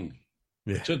stretching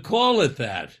to call it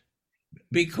that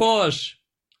because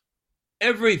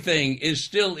everything is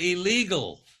still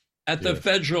illegal at the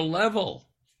federal level.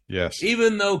 Yes.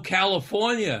 Even though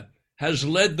California has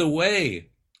led the way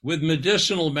with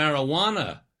medicinal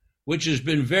marijuana, which has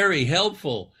been very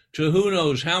helpful to who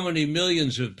knows how many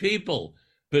millions of people,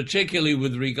 particularly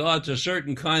with regard to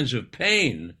certain kinds of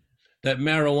pain that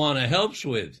marijuana helps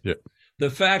with. Yeah.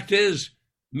 The fact is,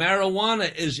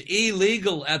 marijuana is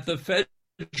illegal at the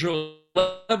federal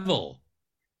level.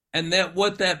 And that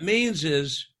what that means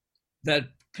is that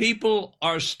people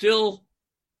are still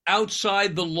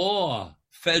outside the law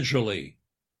federally.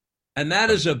 And that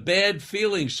is a bad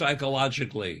feeling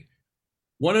psychologically.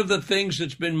 One of the things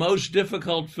that's been most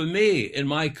difficult for me in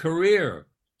my career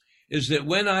is that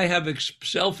when I have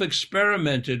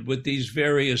self-experimented with these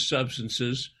various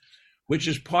substances, which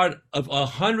is part of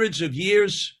hundreds of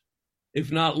years,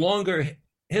 if not longer,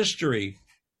 history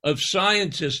of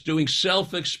scientists doing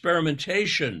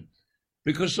self-experimentation.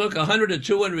 Because look, 100 or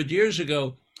 200 years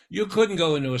ago, you couldn't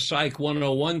go into a Psych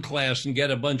 101 class and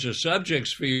get a bunch of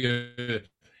subjects for you,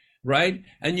 right?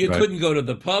 And you couldn't go to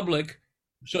the public.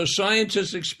 So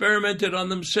scientists experimented on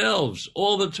themselves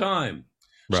all the time.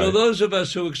 Right. So those of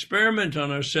us who experiment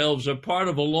on ourselves are part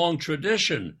of a long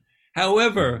tradition.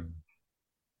 However,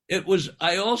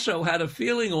 I also had a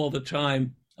feeling all the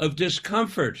time of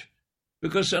discomfort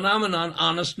because I'm an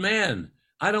honest man.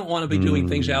 I don't want to be doing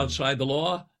things outside the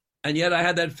law. And yet I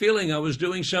had that feeling I was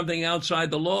doing something outside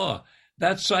the law.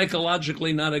 That's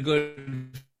psychologically not a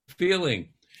good feeling.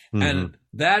 And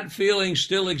that feeling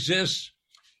still exists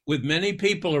with many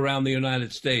people around the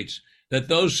United States, that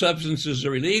those substances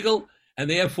are illegal and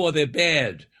therefore they're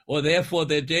bad or therefore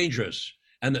they're dangerous.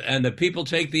 And the people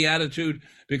take the attitude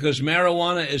because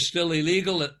marijuana is still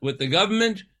illegal with the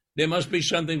government, there must be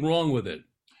something wrong with it.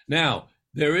 Now,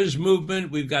 there is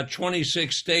movement. We've got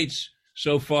 26 states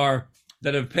so far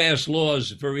that have passed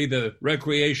laws for either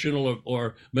recreational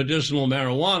or medicinal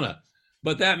marijuana.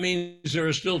 But that means there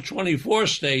are still 24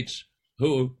 states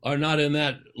who are not in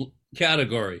that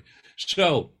category.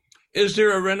 So is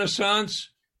there a renaissance?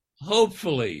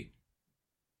 Hopefully.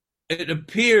 It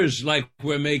appears like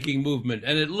we're making movement,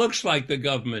 and it looks like the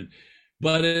government.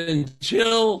 But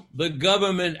until the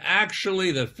government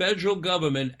the federal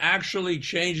government actually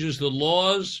changes the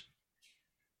laws,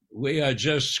 we are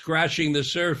just scratching the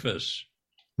surface.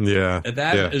 Yeah.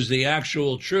 That is the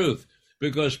actual truth,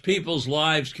 because people's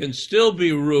lives can still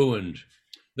be ruined.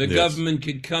 The government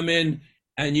can come in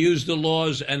and use the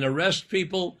laws and arrest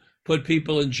people, put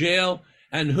people in jail,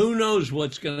 and who knows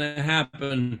what's going to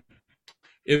happen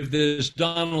if this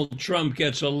Donald Trump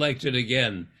gets elected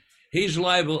again. He's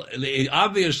liable,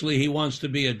 obviously he wants to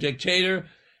be a dictator,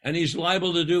 and he's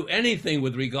liable to do anything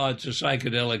with regard to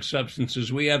psychedelic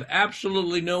substances. We have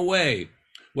absolutely no way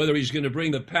whether he's going to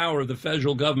bring the power of the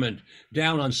federal government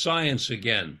down on science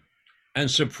again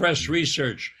and suppress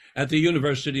research at the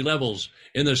university levels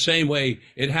in the same way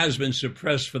it has been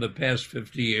suppressed for the past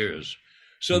 50 years.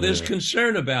 So there's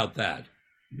concern about that.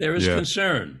 There is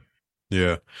concern.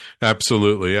 Yeah,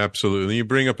 absolutely. Absolutely. You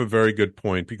bring up a very good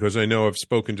point, because I know I've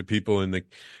spoken to people in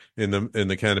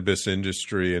the cannabis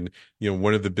industry, and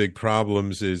one of the big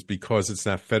problems is because it's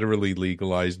not federally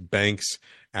legalized, banks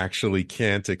actually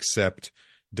can't accept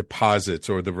deposits,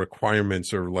 or the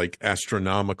requirements are like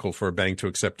astronomical for a bank to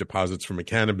accept deposits from a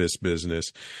cannabis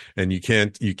business. And you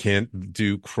can't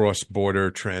do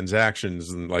cross-border transactions,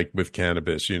 and like with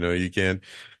cannabis, you can't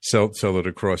sell it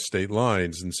across state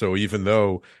lines. And so even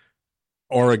though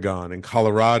Oregon and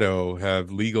Colorado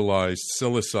have legalized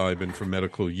psilocybin for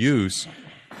medical use,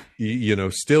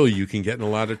 still you can get in a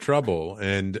lot of trouble.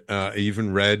 And I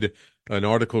even read an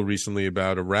article recently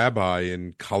about a rabbi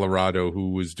in Colorado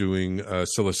who was doing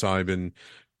psilocybin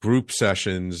group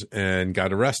sessions and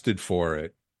got arrested for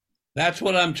it. That's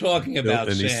what I'm talking about,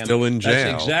 and Sam. He's still in jail.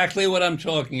 That's exactly what I'm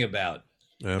talking about.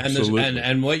 Absolutely.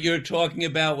 And what you're talking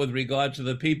about with regard to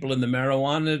the people in the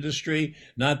marijuana industry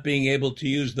not being able to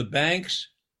use the banks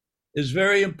is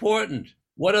very important.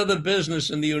 What other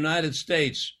business in the United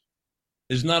States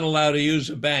is not allowed to use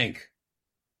a bank?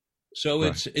 So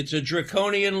it's a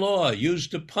draconian law used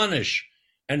to punish,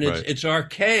 and it's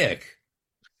archaic.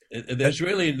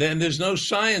 There's no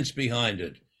science behind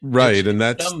it. Right, and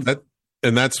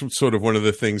that's sort of one of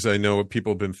the things I know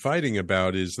people have been fighting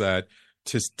about, is that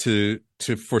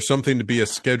for something to be a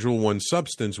Schedule I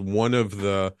substance, one of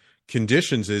the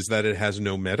conditions is that it has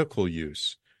no medical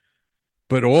use.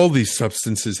 But all these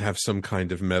substances have some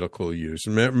kind of medical use,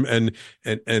 and the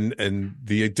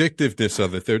addictiveness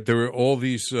of it. There are all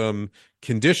these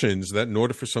conditions that, in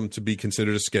order for something to be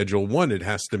considered a Schedule I, it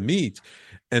has to meet.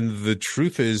 And the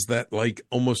truth is that, like,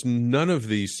 almost none of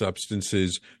these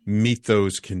substances meet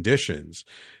those conditions.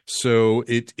 So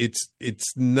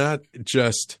it's not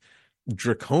just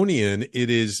draconian. It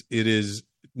is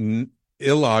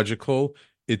illogical.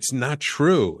 It's not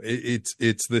true.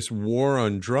 It's this war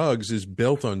on drugs is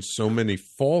built on so many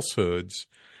falsehoods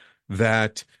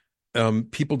that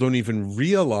people don't even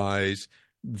realize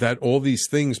that all these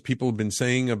things people have been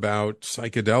saying about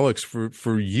psychedelics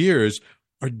for years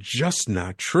are just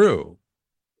not true.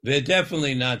 They're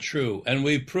definitely not true, and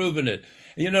we've proven it.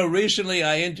 Recently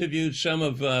I interviewed some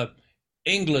of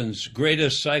England's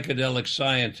greatest psychedelic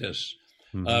scientists,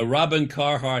 Robin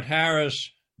Carhart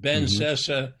Harris, Ben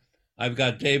Sessa. I've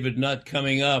got David Nutt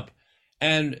coming up.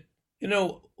 And,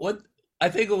 what I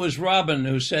think it was Robin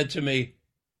who said to me,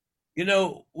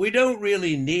 we don't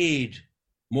really need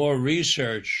more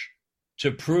research to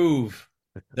prove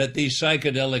that these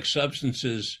psychedelic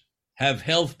substances have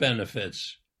health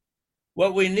benefits.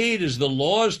 What we need is the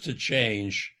laws to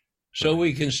change so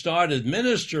we can start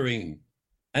administering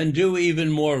and do even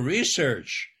more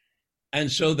research,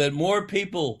 and so that more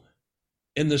people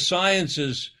in the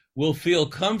sciences will feel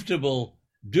comfortable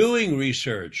doing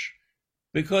research,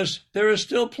 because there are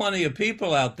still plenty of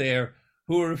people out there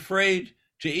who are afraid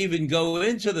to even go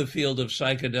into the field of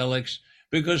psychedelics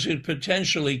because it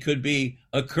potentially could be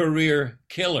a career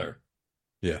killer.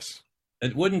 Yes.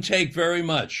 It wouldn't take very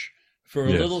much for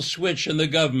a little switch in the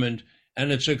government,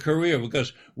 and it's a career,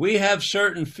 because we have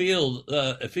certain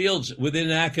fields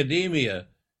within academia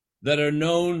that are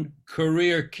known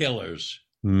career killers.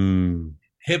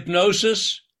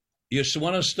 Hypnosis. You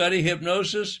want to study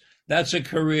hypnosis? That's a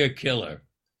career killer.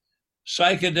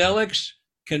 Psychedelics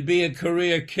can be a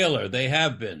career killer. They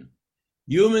have been.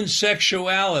 Human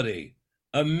sexuality,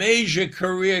 a major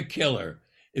career killer.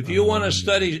 If you want to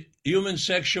study human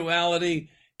sexuality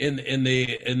in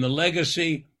the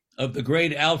legacy of the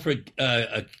great Alfred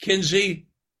Kinsey,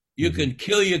 you can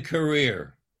kill your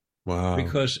career. Wow.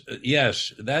 Because,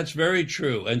 yes, that's very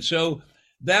true. And so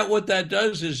what that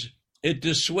does is it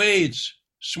dissuades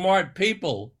smart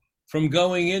people from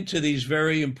going into these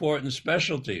very important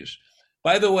specialties.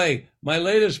 By the way, my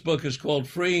latest book is called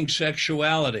Freeing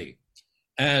Sexuality,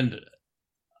 and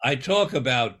I talk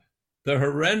about the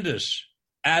horrendous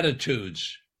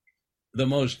attitudes, the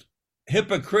most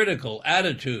hypocritical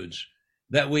attitudes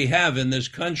that we have in this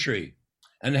country,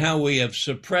 and how we have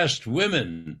suppressed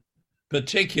women,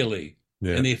 particularly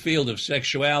in the field of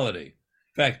sexuality.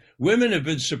 In fact, women have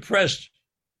been suppressed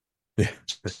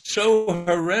so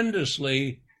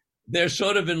horrendously, they're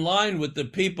sort of in line with the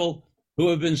people who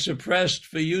have been suppressed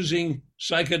for using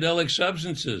psychedelic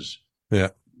substances. Yeah.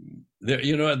 They're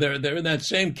in that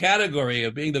same category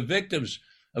of being the victims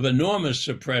of enormous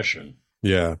suppression.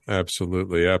 Yeah,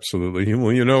 absolutely. Absolutely.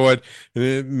 Well, you know what?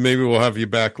 Maybe we'll have you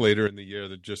back later in the year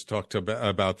to just talk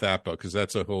about that book, because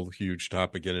that's a whole huge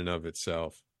topic in and of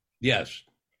itself. Yes.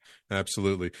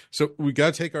 Absolutely. So we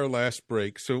got to take our last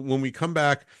break. So when we come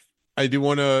back, I do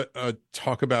want to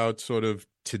talk about sort of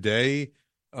today,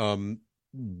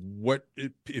 what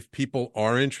if people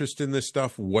are interested in this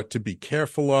stuff, what to be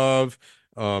careful of,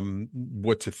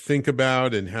 what to think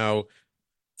about, and how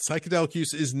psychedelic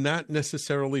use is not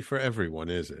necessarily for everyone,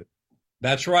 is it?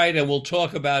 That's right. And we'll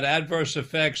talk about adverse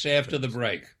effects after the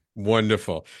break.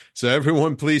 Wonderful. So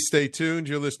everyone, please stay tuned.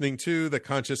 You're listening to the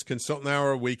Conscious Consultant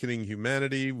Hour, Awakening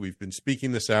Humanity. We've been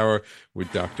speaking this hour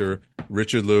with Dr.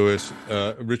 Richard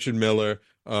Miller,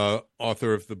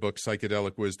 author of the book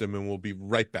Psychedelic Wisdom, and we'll be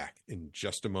right back in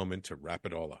just a moment to wrap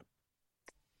it all up.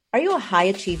 Are you a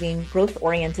high-achieving,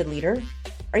 growth-oriented leader?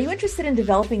 Are you interested in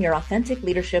developing your authentic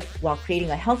leadership while creating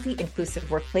a healthy,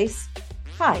 inclusive workplace?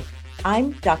 Hi,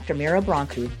 I'm Dr. Mira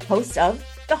Brancu, host of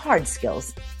The Hard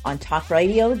Skills on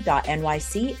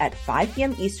talkradio.nyc at 5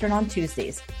 p.m. Eastern on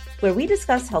Tuesdays, where we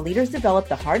discuss how leaders develop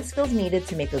the hard skills needed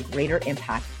to make a greater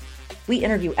impact. We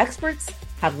interview experts,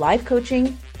 have live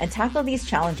coaching, and tackle these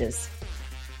challenges.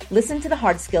 Listen to The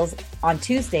Hard Skills on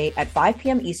Tuesday at 5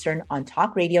 p.m. Eastern on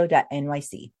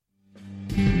talkradio.nyc.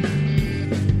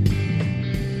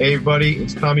 Hey everybody,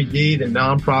 it's Tommy D, the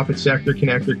nonprofit sector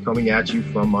connector, coming at you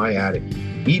from my attic.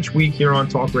 Each week here on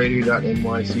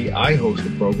talkradio.nyc, I host the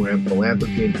program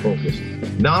Philanthropy in Focus.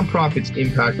 Nonprofits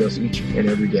impact us each and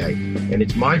every day, and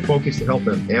it's my focus to help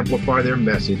them amplify their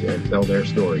message and tell their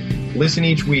story. Listen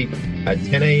each week at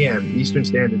 10 a.m. Eastern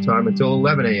Standard Time until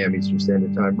 11 a.m. Eastern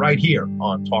Standard Time right here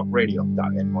on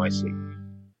talkradio.nyc.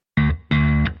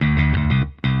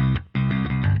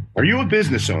 Are you a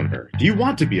business owner? Do you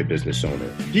want to be a business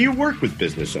owner? Do you work with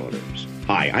business owners?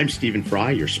 Hi, I'm Stephen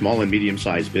Fry, your small and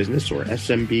medium-sized business or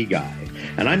SMB guy,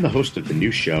 and I'm the host of the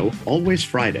new show, Always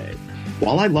Friday.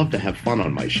 While I love to have fun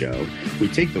on my show, we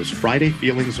take those Friday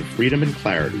feelings of freedom and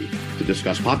clarity to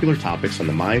discuss popular topics on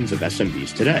the minds of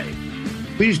SMBs today.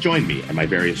 Please join me and my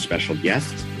various special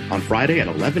guests on Friday at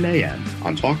 11 a.m.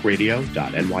 on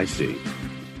talkradio.nyc.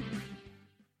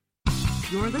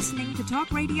 You're listening to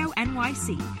Talk Radio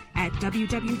NYC at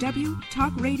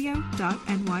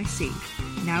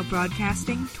www.talkradio.nyc. Now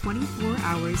broadcasting 24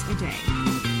 hours a day.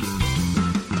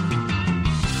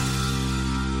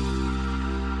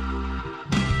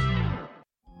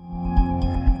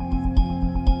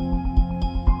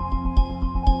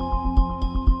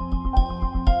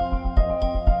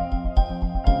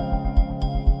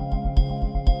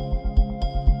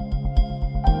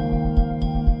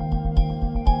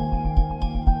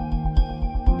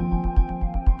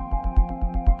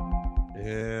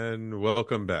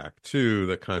 Welcome back to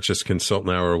the Conscious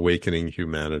Consultant Hour, Awakening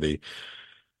Humanity.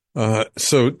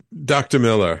 So, Dr.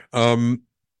 Miller,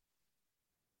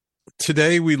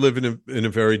 today we live in a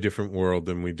very different world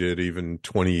than we did even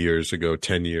 20 years ago,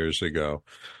 10 years ago.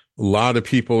 A lot of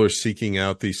people are seeking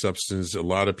out these substances. A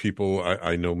lot of people,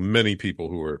 I know many people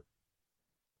who are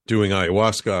doing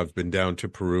ayahuasca. I've been down to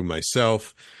Peru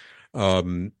myself. A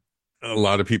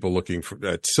lot of people looking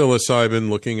at psilocybin,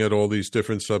 looking at all these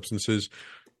different substances.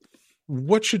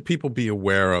 What should people be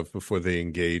aware of before they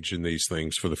engage in these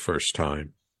things for the first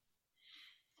time?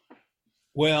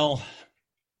 Well,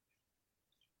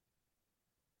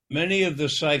 many of the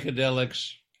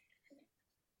psychedelics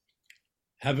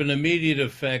have an immediate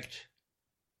effect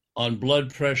on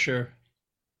blood pressure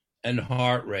and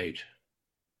heart rate.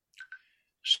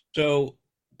 So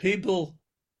people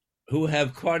who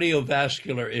have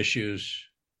cardiovascular issues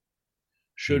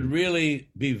should really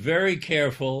be very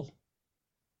careful.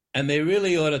 And they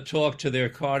really ought to talk to their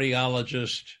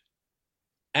cardiologist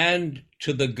and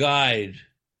to the guide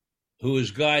who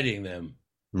is guiding them,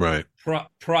 right,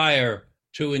 prior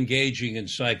to engaging in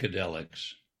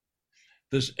psychedelics.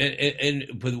 But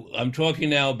I'm talking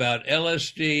now about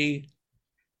LSD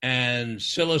and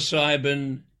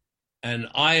psilocybin and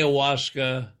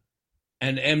ayahuasca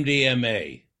and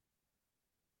MDMA.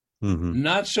 Mm-hmm.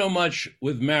 Not so much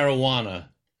with marijuana,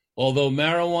 although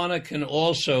marijuana can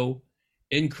also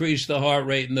increase the heart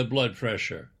rate and the blood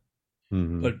pressure.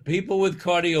 Mm-hmm. But people with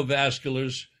cardiovascular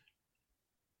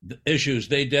issues,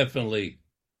 they definitely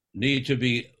need to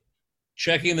be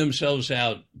checking themselves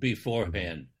out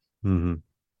beforehand. Mm-hmm.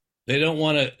 They don't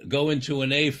want to go into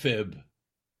an AFib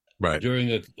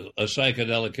during a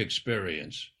psychedelic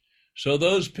experience. So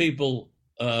those people,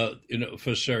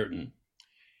 for certain.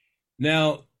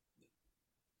 Now,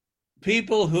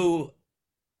 people who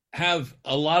have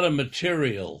a lot of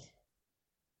material,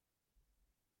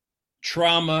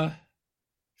 trauma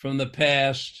from the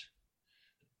past,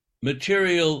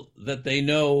 material that they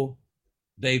know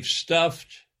they've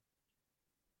stuffed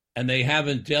and they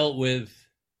haven't dealt with,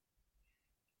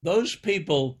 those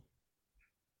people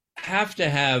have to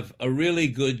have a really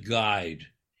good guide.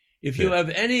 If you have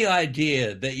any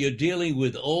idea that you're dealing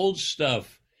with old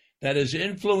stuff that is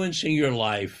influencing your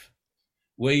life,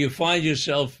 where you find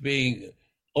yourself being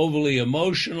overly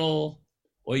emotional,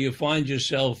 or you find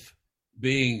yourself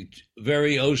being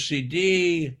very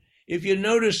OCD, if you're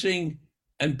noticing,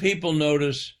 and people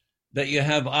notice, that you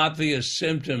have obvious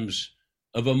symptoms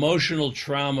of emotional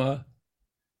trauma,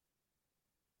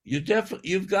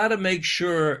 you've got to make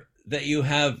sure that you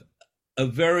have a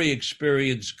very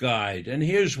experienced guide. And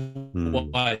here's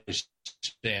why,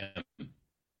 Sam.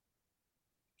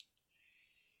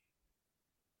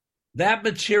 That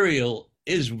material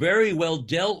is very well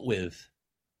dealt with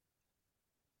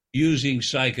using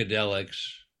psychedelics,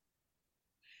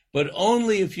 but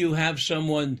only if you have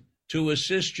someone to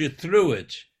assist you through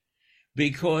it.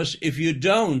 Because if you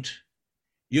don't,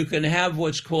 you can have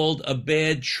what's called a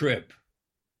bad trip.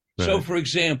 Right. So, for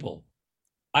example,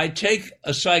 I take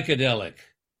a psychedelic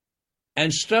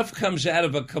and stuff comes out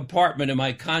of a compartment in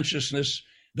my consciousness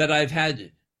that I've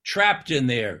had trapped in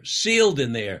there, sealed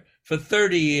in there for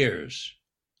 30 years.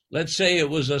 Let's say it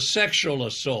was a sexual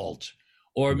assault,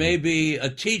 or maybe a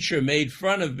teacher made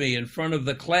fun of me in front of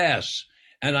the class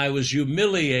and I was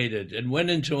humiliated and went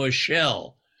into a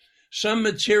shell. Some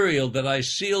material that I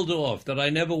sealed off that I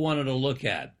never wanted to look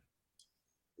at.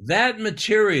 That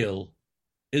material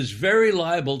is very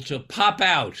liable to pop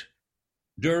out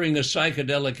during a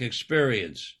psychedelic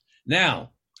experience.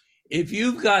 Now, if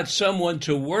you've got someone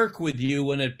to work with you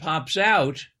when it pops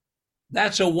out,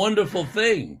 that's a wonderful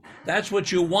thing. That's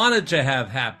what you wanted to have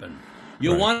happen.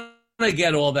 You want to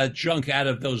get all that junk out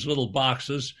of those little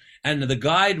boxes, and the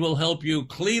guide will help you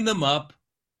clean them up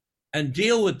and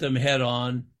deal with them head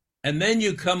on. And then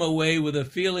you come away with a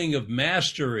feeling of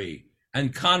mastery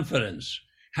and confidence.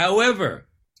 However,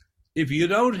 if you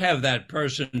don't have that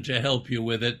person to help you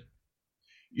with it,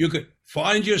 you could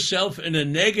find yourself in a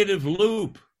negative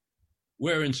loop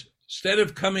where instead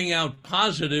of coming out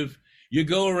positive, you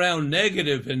go around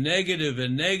negative and negative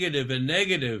and negative and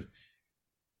negative.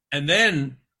 And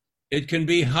then it can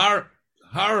be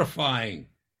horrifying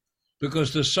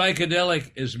because the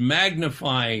psychedelic is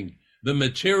magnifying the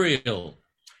material.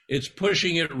 It's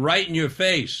pushing it right in your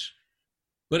face.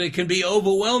 But it can be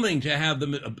overwhelming to have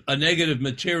a negative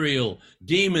material,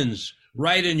 demons,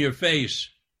 right in your face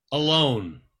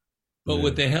alone. But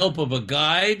with the help of a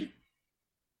guide,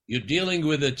 you're dealing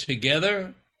with it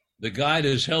together. The guide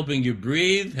is helping you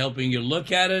breathe, helping you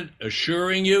look at it,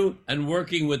 assuring you, and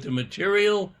working with the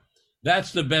material.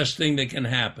 That's the best thing that can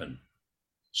happen.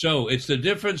 So it's the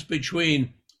difference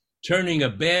between turning a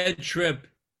bad trip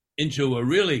into a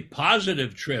really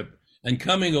positive trip and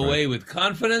coming away with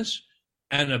confidence,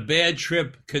 and a bad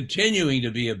trip continuing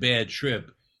to be a bad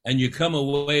trip. And you come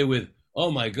away with, oh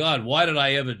my God, why did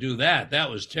I ever do that? That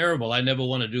was terrible. I never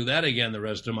want to do that again the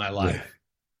rest of my life.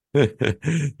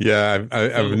 Yeah,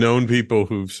 I've known people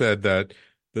who've said that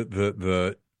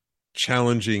the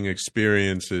challenging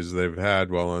experiences they've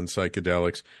had while on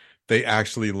psychedelics, they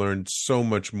actually learned so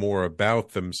much more about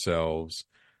themselves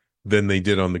than they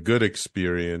did on the good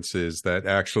experiences, that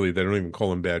actually they don't even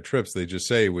call them bad trips. They just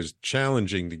say it was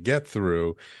challenging to get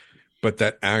through, but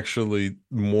that actually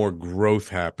more growth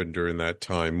happened during that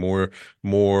time, more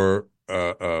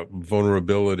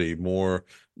vulnerability, more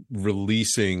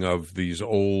releasing of these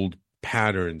old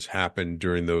patterns happened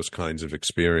during those kinds of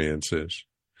experiences.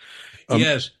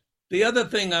 Yes. The other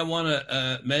thing I want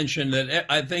to mention that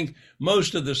I think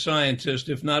most of the scientists,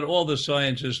 if not all the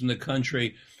scientists in the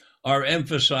country, are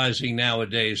emphasizing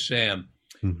nowadays, Sam,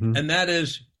 and that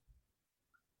is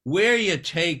where you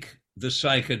take the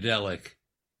psychedelic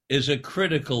is a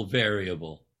critical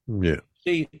variable. Yeah.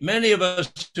 See, many of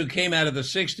us who came out of the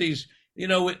 60s, you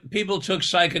know, people took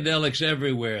psychedelics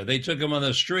everywhere. They took them on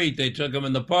the street. They took them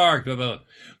in the park.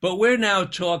 But we're now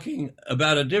talking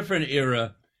about a different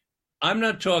era. I'm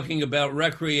not talking about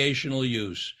recreational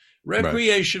use.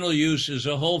 Recreational use is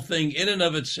a whole thing in and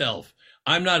of itself.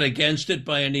 I'm not against it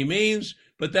by any means,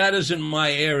 but that isn't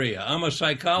my area. I'm a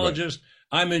psychologist.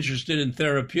 I'm interested in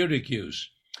therapeutic use.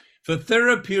 For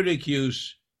therapeutic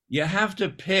use, you have to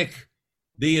pick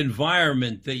the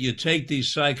environment that you take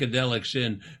these psychedelics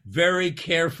in very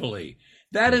carefully.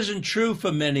 That isn't true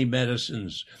for many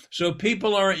medicines. So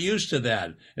people aren't used to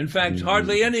that. In fact,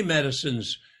 hardly any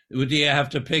medicines do you have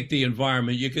to pick the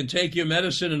environment. You can take your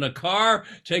medicine in a car,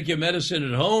 take your medicine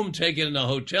at home, take it in a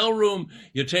hotel room,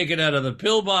 you take it out of the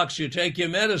pill box, you take your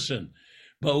medicine.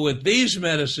 But with these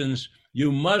medicines,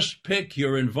 you must pick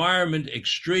your environment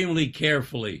extremely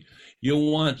carefully. You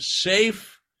want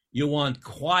safe, you want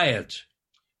quiet.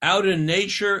 Out in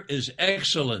nature is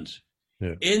excellent.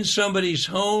 Yeah. In somebody's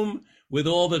home with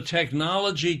all the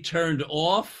technology turned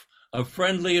off, a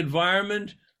friendly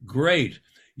environment, great.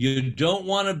 You don't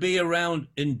want to be around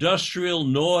industrial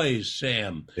noise,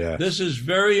 Sam. Yes. This is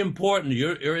very important.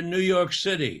 You're in New York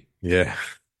City. Yeah.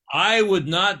 I would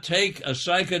not take a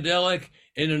psychedelic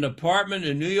in an apartment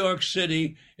in New York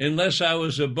City unless I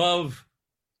was above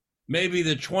maybe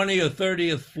the 20th or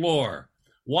 30th floor.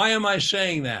 Why am I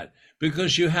saying that?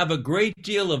 Because you have a great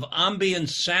deal of ambient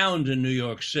sound in New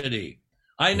York City.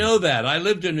 I know that. I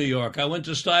lived in New York. I went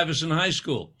to Stuyvesant High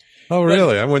School. Oh,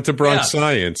 really? I went to Bronx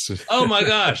Science. Oh, my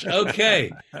gosh. Okay.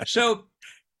 So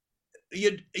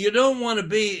you don't want to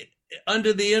be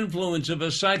under the influence of a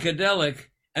psychedelic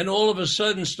and all of a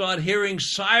sudden start hearing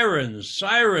sirens,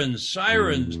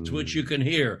 which you can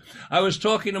hear. I was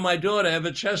talking to my daughter,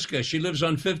 Eva Cheska. She lives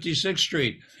on 56th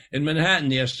Street in Manhattan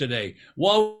yesterday.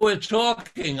 While we're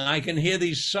talking, I can hear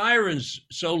these sirens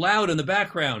so loud in the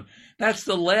background. That's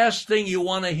the last thing you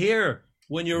want to hear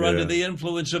when you're under the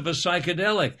influence of a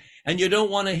psychedelic. And you don't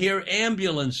want to hear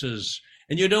ambulances,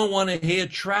 and you don't want to hear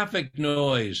traffic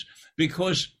noise,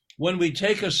 because when we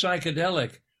take a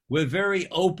psychedelic, we're very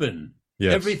open.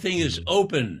 Yes. Everything is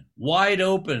open, wide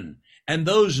open. And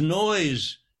those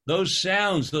noise, those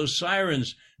sounds, those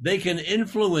sirens, they can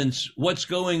influence what's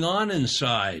going on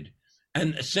inside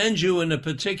and send you in a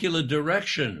particular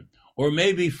direction, or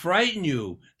maybe frighten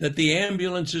you that the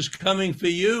ambulance is coming for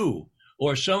you,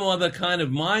 or some other kind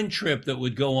of mind trip that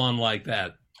would go on like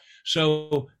that.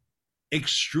 So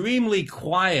extremely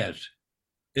quiet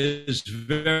is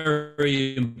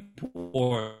very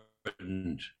important.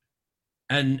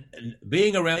 And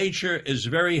being around nature is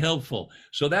very helpful.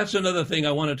 So that's another thing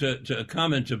I wanted to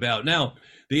comment about. Now,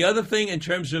 the other thing in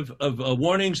terms of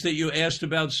warnings that you asked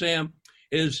about, Sam,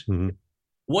 is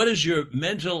what is your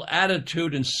mental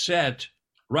attitude and set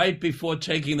right before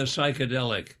taking the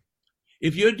psychedelic?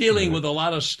 If you're dealing with a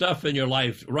lot of stuff in your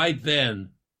life right then,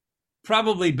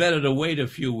 probably better to wait a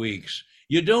few weeks.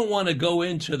 You don't want to go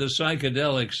into the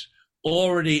psychedelics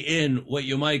already in what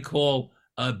you might call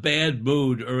a bad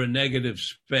mood or a negative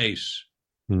space.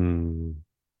 But,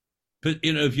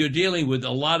 if you're dealing with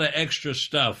a lot of extra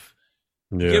stuff,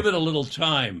 give it a little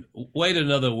time. Wait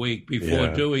another week before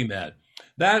doing that.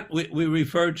 That we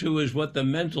refer to as what the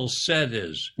mental set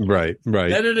is. Right.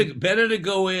 Better to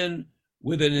go in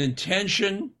with an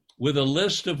intention, with a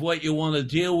list of what you want to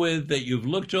deal with, that you've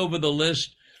looked over the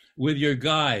list with your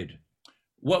guide.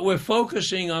 What we're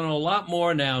focusing on a lot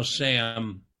more now,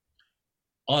 Sam,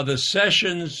 are the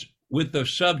sessions with the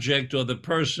subject or the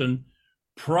person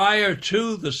prior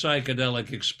to the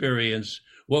psychedelic experience,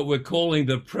 what we're calling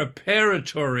the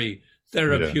preparatory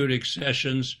therapeutic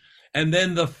sessions, and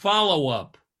then the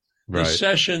follow-up, the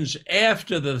sessions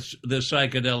after the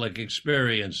psychedelic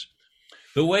experience.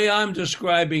 The way I'm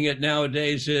describing it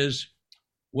nowadays is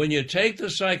when you take the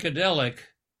psychedelic,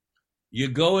 you're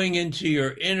going into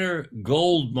your inner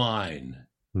gold mine.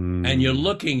 And you're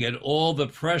looking at all the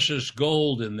precious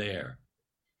gold in there.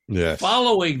 Yes.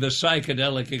 Following the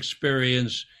psychedelic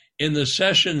experience in the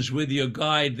sessions with your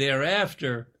guide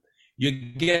thereafter, you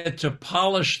get to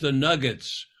polish the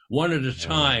nuggets one at a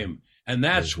time. And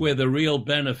that's where the real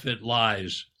benefit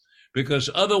lies. Because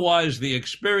otherwise the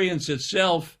experience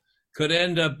itself could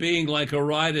end up being like a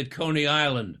ride at Coney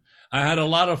Island. I had a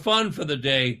lot of fun for the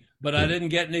day, but I didn't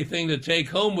get anything to take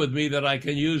home with me that I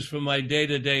can use for my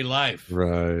day-to-day life.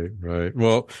 Right.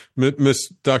 Well, Miss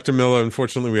Dr. Miller,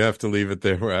 unfortunately, we have to leave it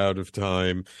there. We're out of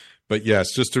time. But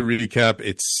yes, just to recap,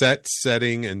 it's set,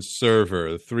 setting, and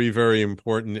server, three very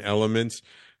important elements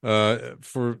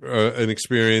for an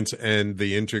experience, and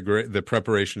the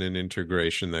preparation and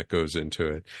integration that goes into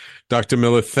it. Dr.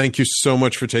 Miller, thank you so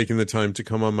much for taking the time to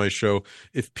come on my show.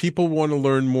 If people want to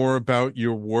learn more about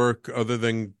your work other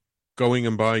than going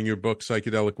and buying your book,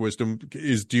 Psychedelic Wisdom,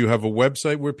 do you have a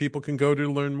website where people can go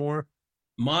to learn more?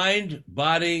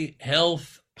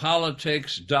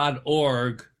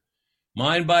 mindbodyhealthpolitics.org.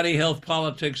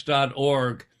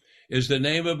 mindbodyhealthpolitics.org is the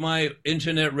name of my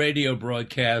internet radio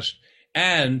broadcast,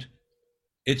 and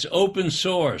it's open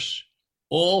source,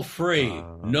 all free,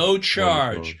 no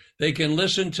charge. Wonderful. They can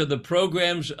listen to the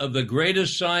programs of the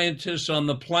greatest scientists on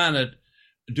the planet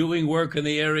doing work in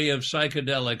the area of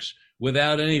psychedelics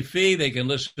without any fee. They can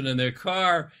listen in their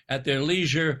car at their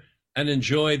leisure and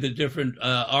enjoy the different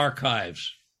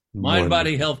archives.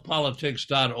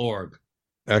 mindbodyhealthpolitics.org.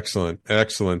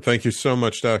 Excellent. Thank you so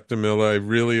much, Dr. Miller. I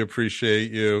really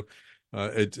appreciate you.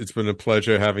 It's been a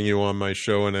pleasure having you on my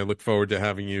show, and I look forward to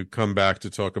having you come back to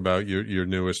talk about your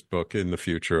newest book in the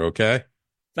future, okay?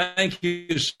 Thank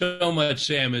you so much,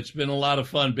 Sam. It's been a lot of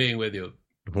fun being with you.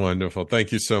 Wonderful.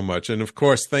 Thank you so much. And of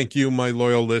course, thank you, my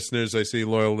loyal listeners. I see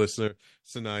loyal listener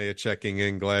Sanaya checking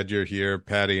in. Glad you're here.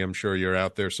 Patty, I'm sure you're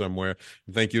out there somewhere.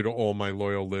 Thank you to all my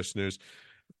loyal listeners.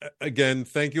 Again,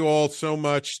 thank you all so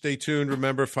much. Stay tuned.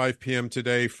 Remember, 5 p.m.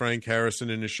 today, Frank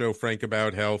Harrison and his show, Frank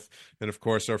About Health. And of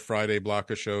course, our Friday block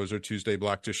of shows or Tuesday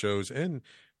block of shows. And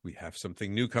we have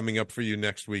something new coming up for you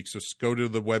next week. So go to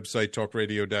the website,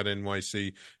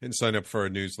 talkradio.nyc, and sign up for our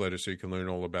newsletter so you can learn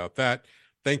all about that.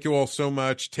 Thank you all so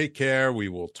much. Take care. We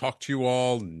will talk to you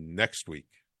all next week.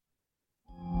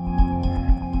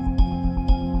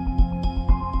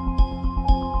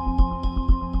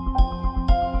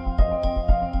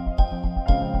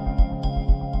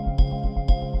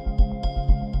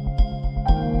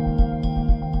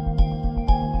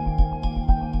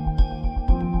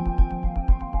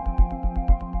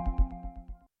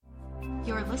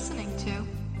 You're listening to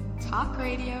Talk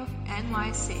Radio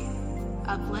NYC.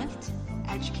 Uplift,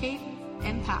 educate,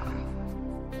 empower.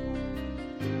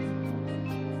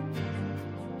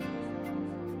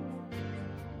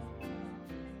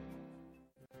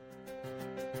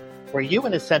 Were you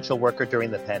an essential worker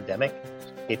during the pandemic?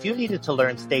 If you needed to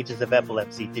learn stages of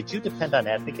epilepsy, did you depend on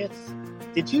advocates?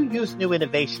 Did you use new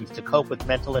innovations to cope with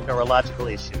mental and neurological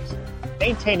issues?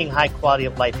 Maintaining high quality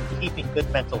of life and keeping good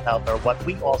mental health are what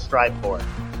we all strive for.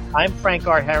 I'm Frank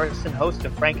R. Harrison, host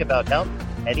of Frank About Health,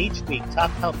 and each week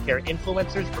top healthcare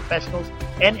influencers, professionals,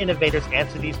 and innovators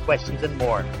answer these questions and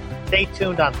more. Stay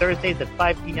tuned on Thursdays at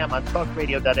 5 p.m. on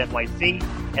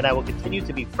talkradio.nyc and I will continue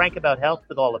to be frank about health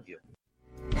with all of you.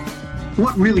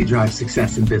 What really drives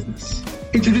success in business?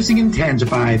 Introducing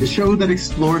Intangify, the show that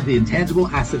explores the intangible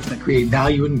assets that create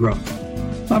value and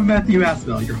growth. I'm Matthew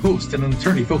Asbell, your host and an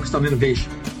attorney focused on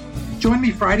innovation. Join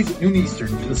me Fridays at noon Eastern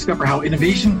to discover how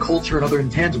innovation, culture, and other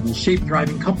intangibles shape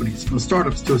thriving companies from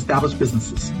startups to established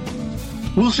businesses.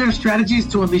 We'll share strategies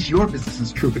to unleash your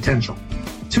business's true potential.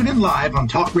 Tune in live on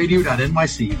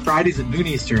talkradio.nyc Fridays at noon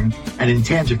Eastern and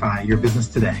Intangify your business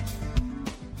today.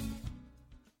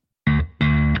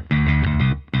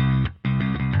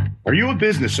 Are you a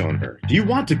business owner? Do you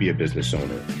want to be a business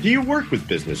owner? Do you work with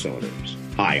business owners?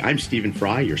 Hi, I'm Stephen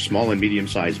Fry, your small and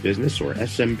medium-sized business or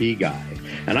SMB guy,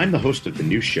 and I'm the host of the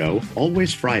new show,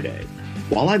 Always Friday.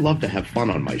 While I love to have fun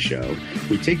on my show,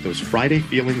 we take those Friday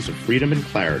feelings of freedom and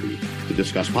clarity to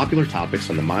discuss popular topics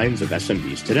on the minds of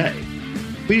SMBs today.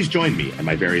 Please join me and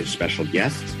my various special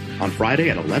guests on Friday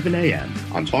at 11 a.m.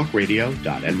 on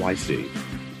talkradio.nyc.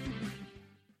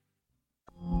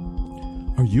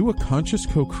 Are you a conscious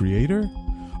co-creator?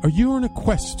 Are you on a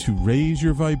quest to raise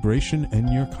your vibration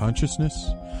and your consciousness?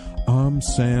 I'm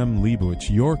Sam Leibowitz,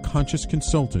 your conscious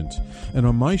consultant, and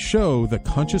on my show, The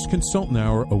Conscious Consultant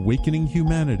Hour, Awakening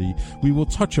Humanity, we will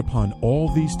touch upon all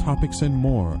these topics and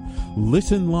more.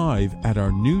 Listen live at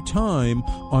our new time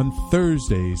on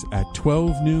Thursdays at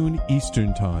 12 noon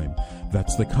Eastern Time.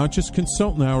 That's The Conscious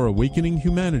Consultant Hour, Awakening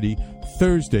Humanity,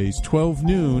 Thursdays, 12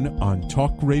 noon on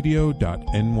talkradio.nyc.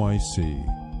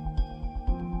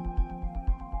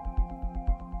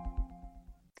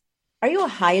 Are you a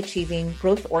high-achieving,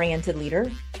 growth-oriented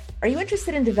leader? Are you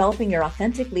interested in developing your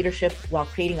authentic leadership while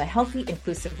creating a healthy,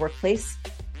 inclusive workplace?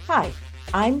 Hi,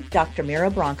 I'm Dr. Mira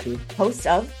Brancu, host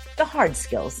of The Hard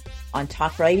Skills on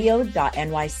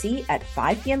talkradio.nyc at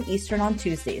 5 p.m. Eastern on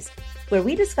Tuesdays, where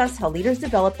we discuss how leaders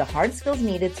develop the hard skills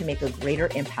needed to make a greater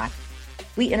impact.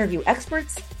 We interview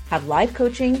experts, have live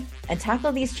coaching, and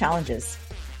tackle these challenges.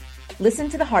 Listen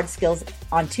to The Hard Skills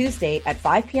on Tuesday at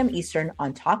 5 p.m. Eastern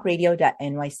on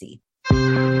talkradio.nyc.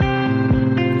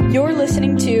 You're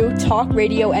listening to Talk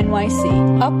Radio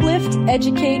NYC. Uplift,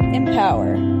 educate,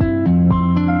 empower.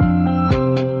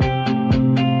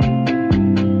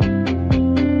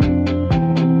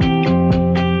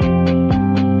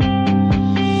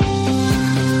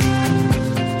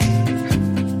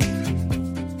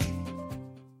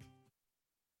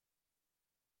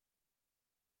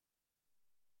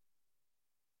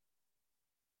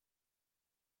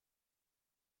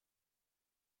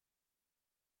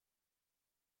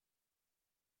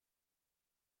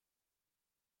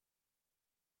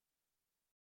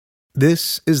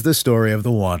 This is the story of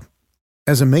the one.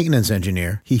 As a maintenance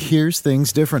engineer, he hears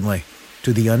things differently.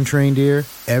 To the untrained ear,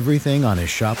 everything on his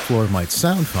shop floor might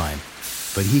sound fine,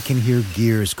 but he can hear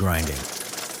gears grinding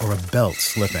or a belt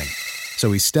slipping.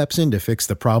 So he steps in to fix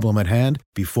the problem at hand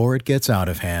before it gets out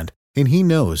of hand. And he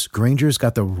knows Grainger's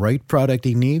got the right product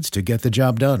he needs to get the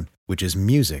job done, which is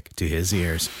music to his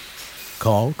ears.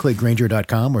 Call, click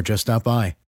Grainger.com, or just stop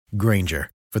by.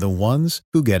 Grainger, for the ones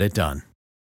who get it done.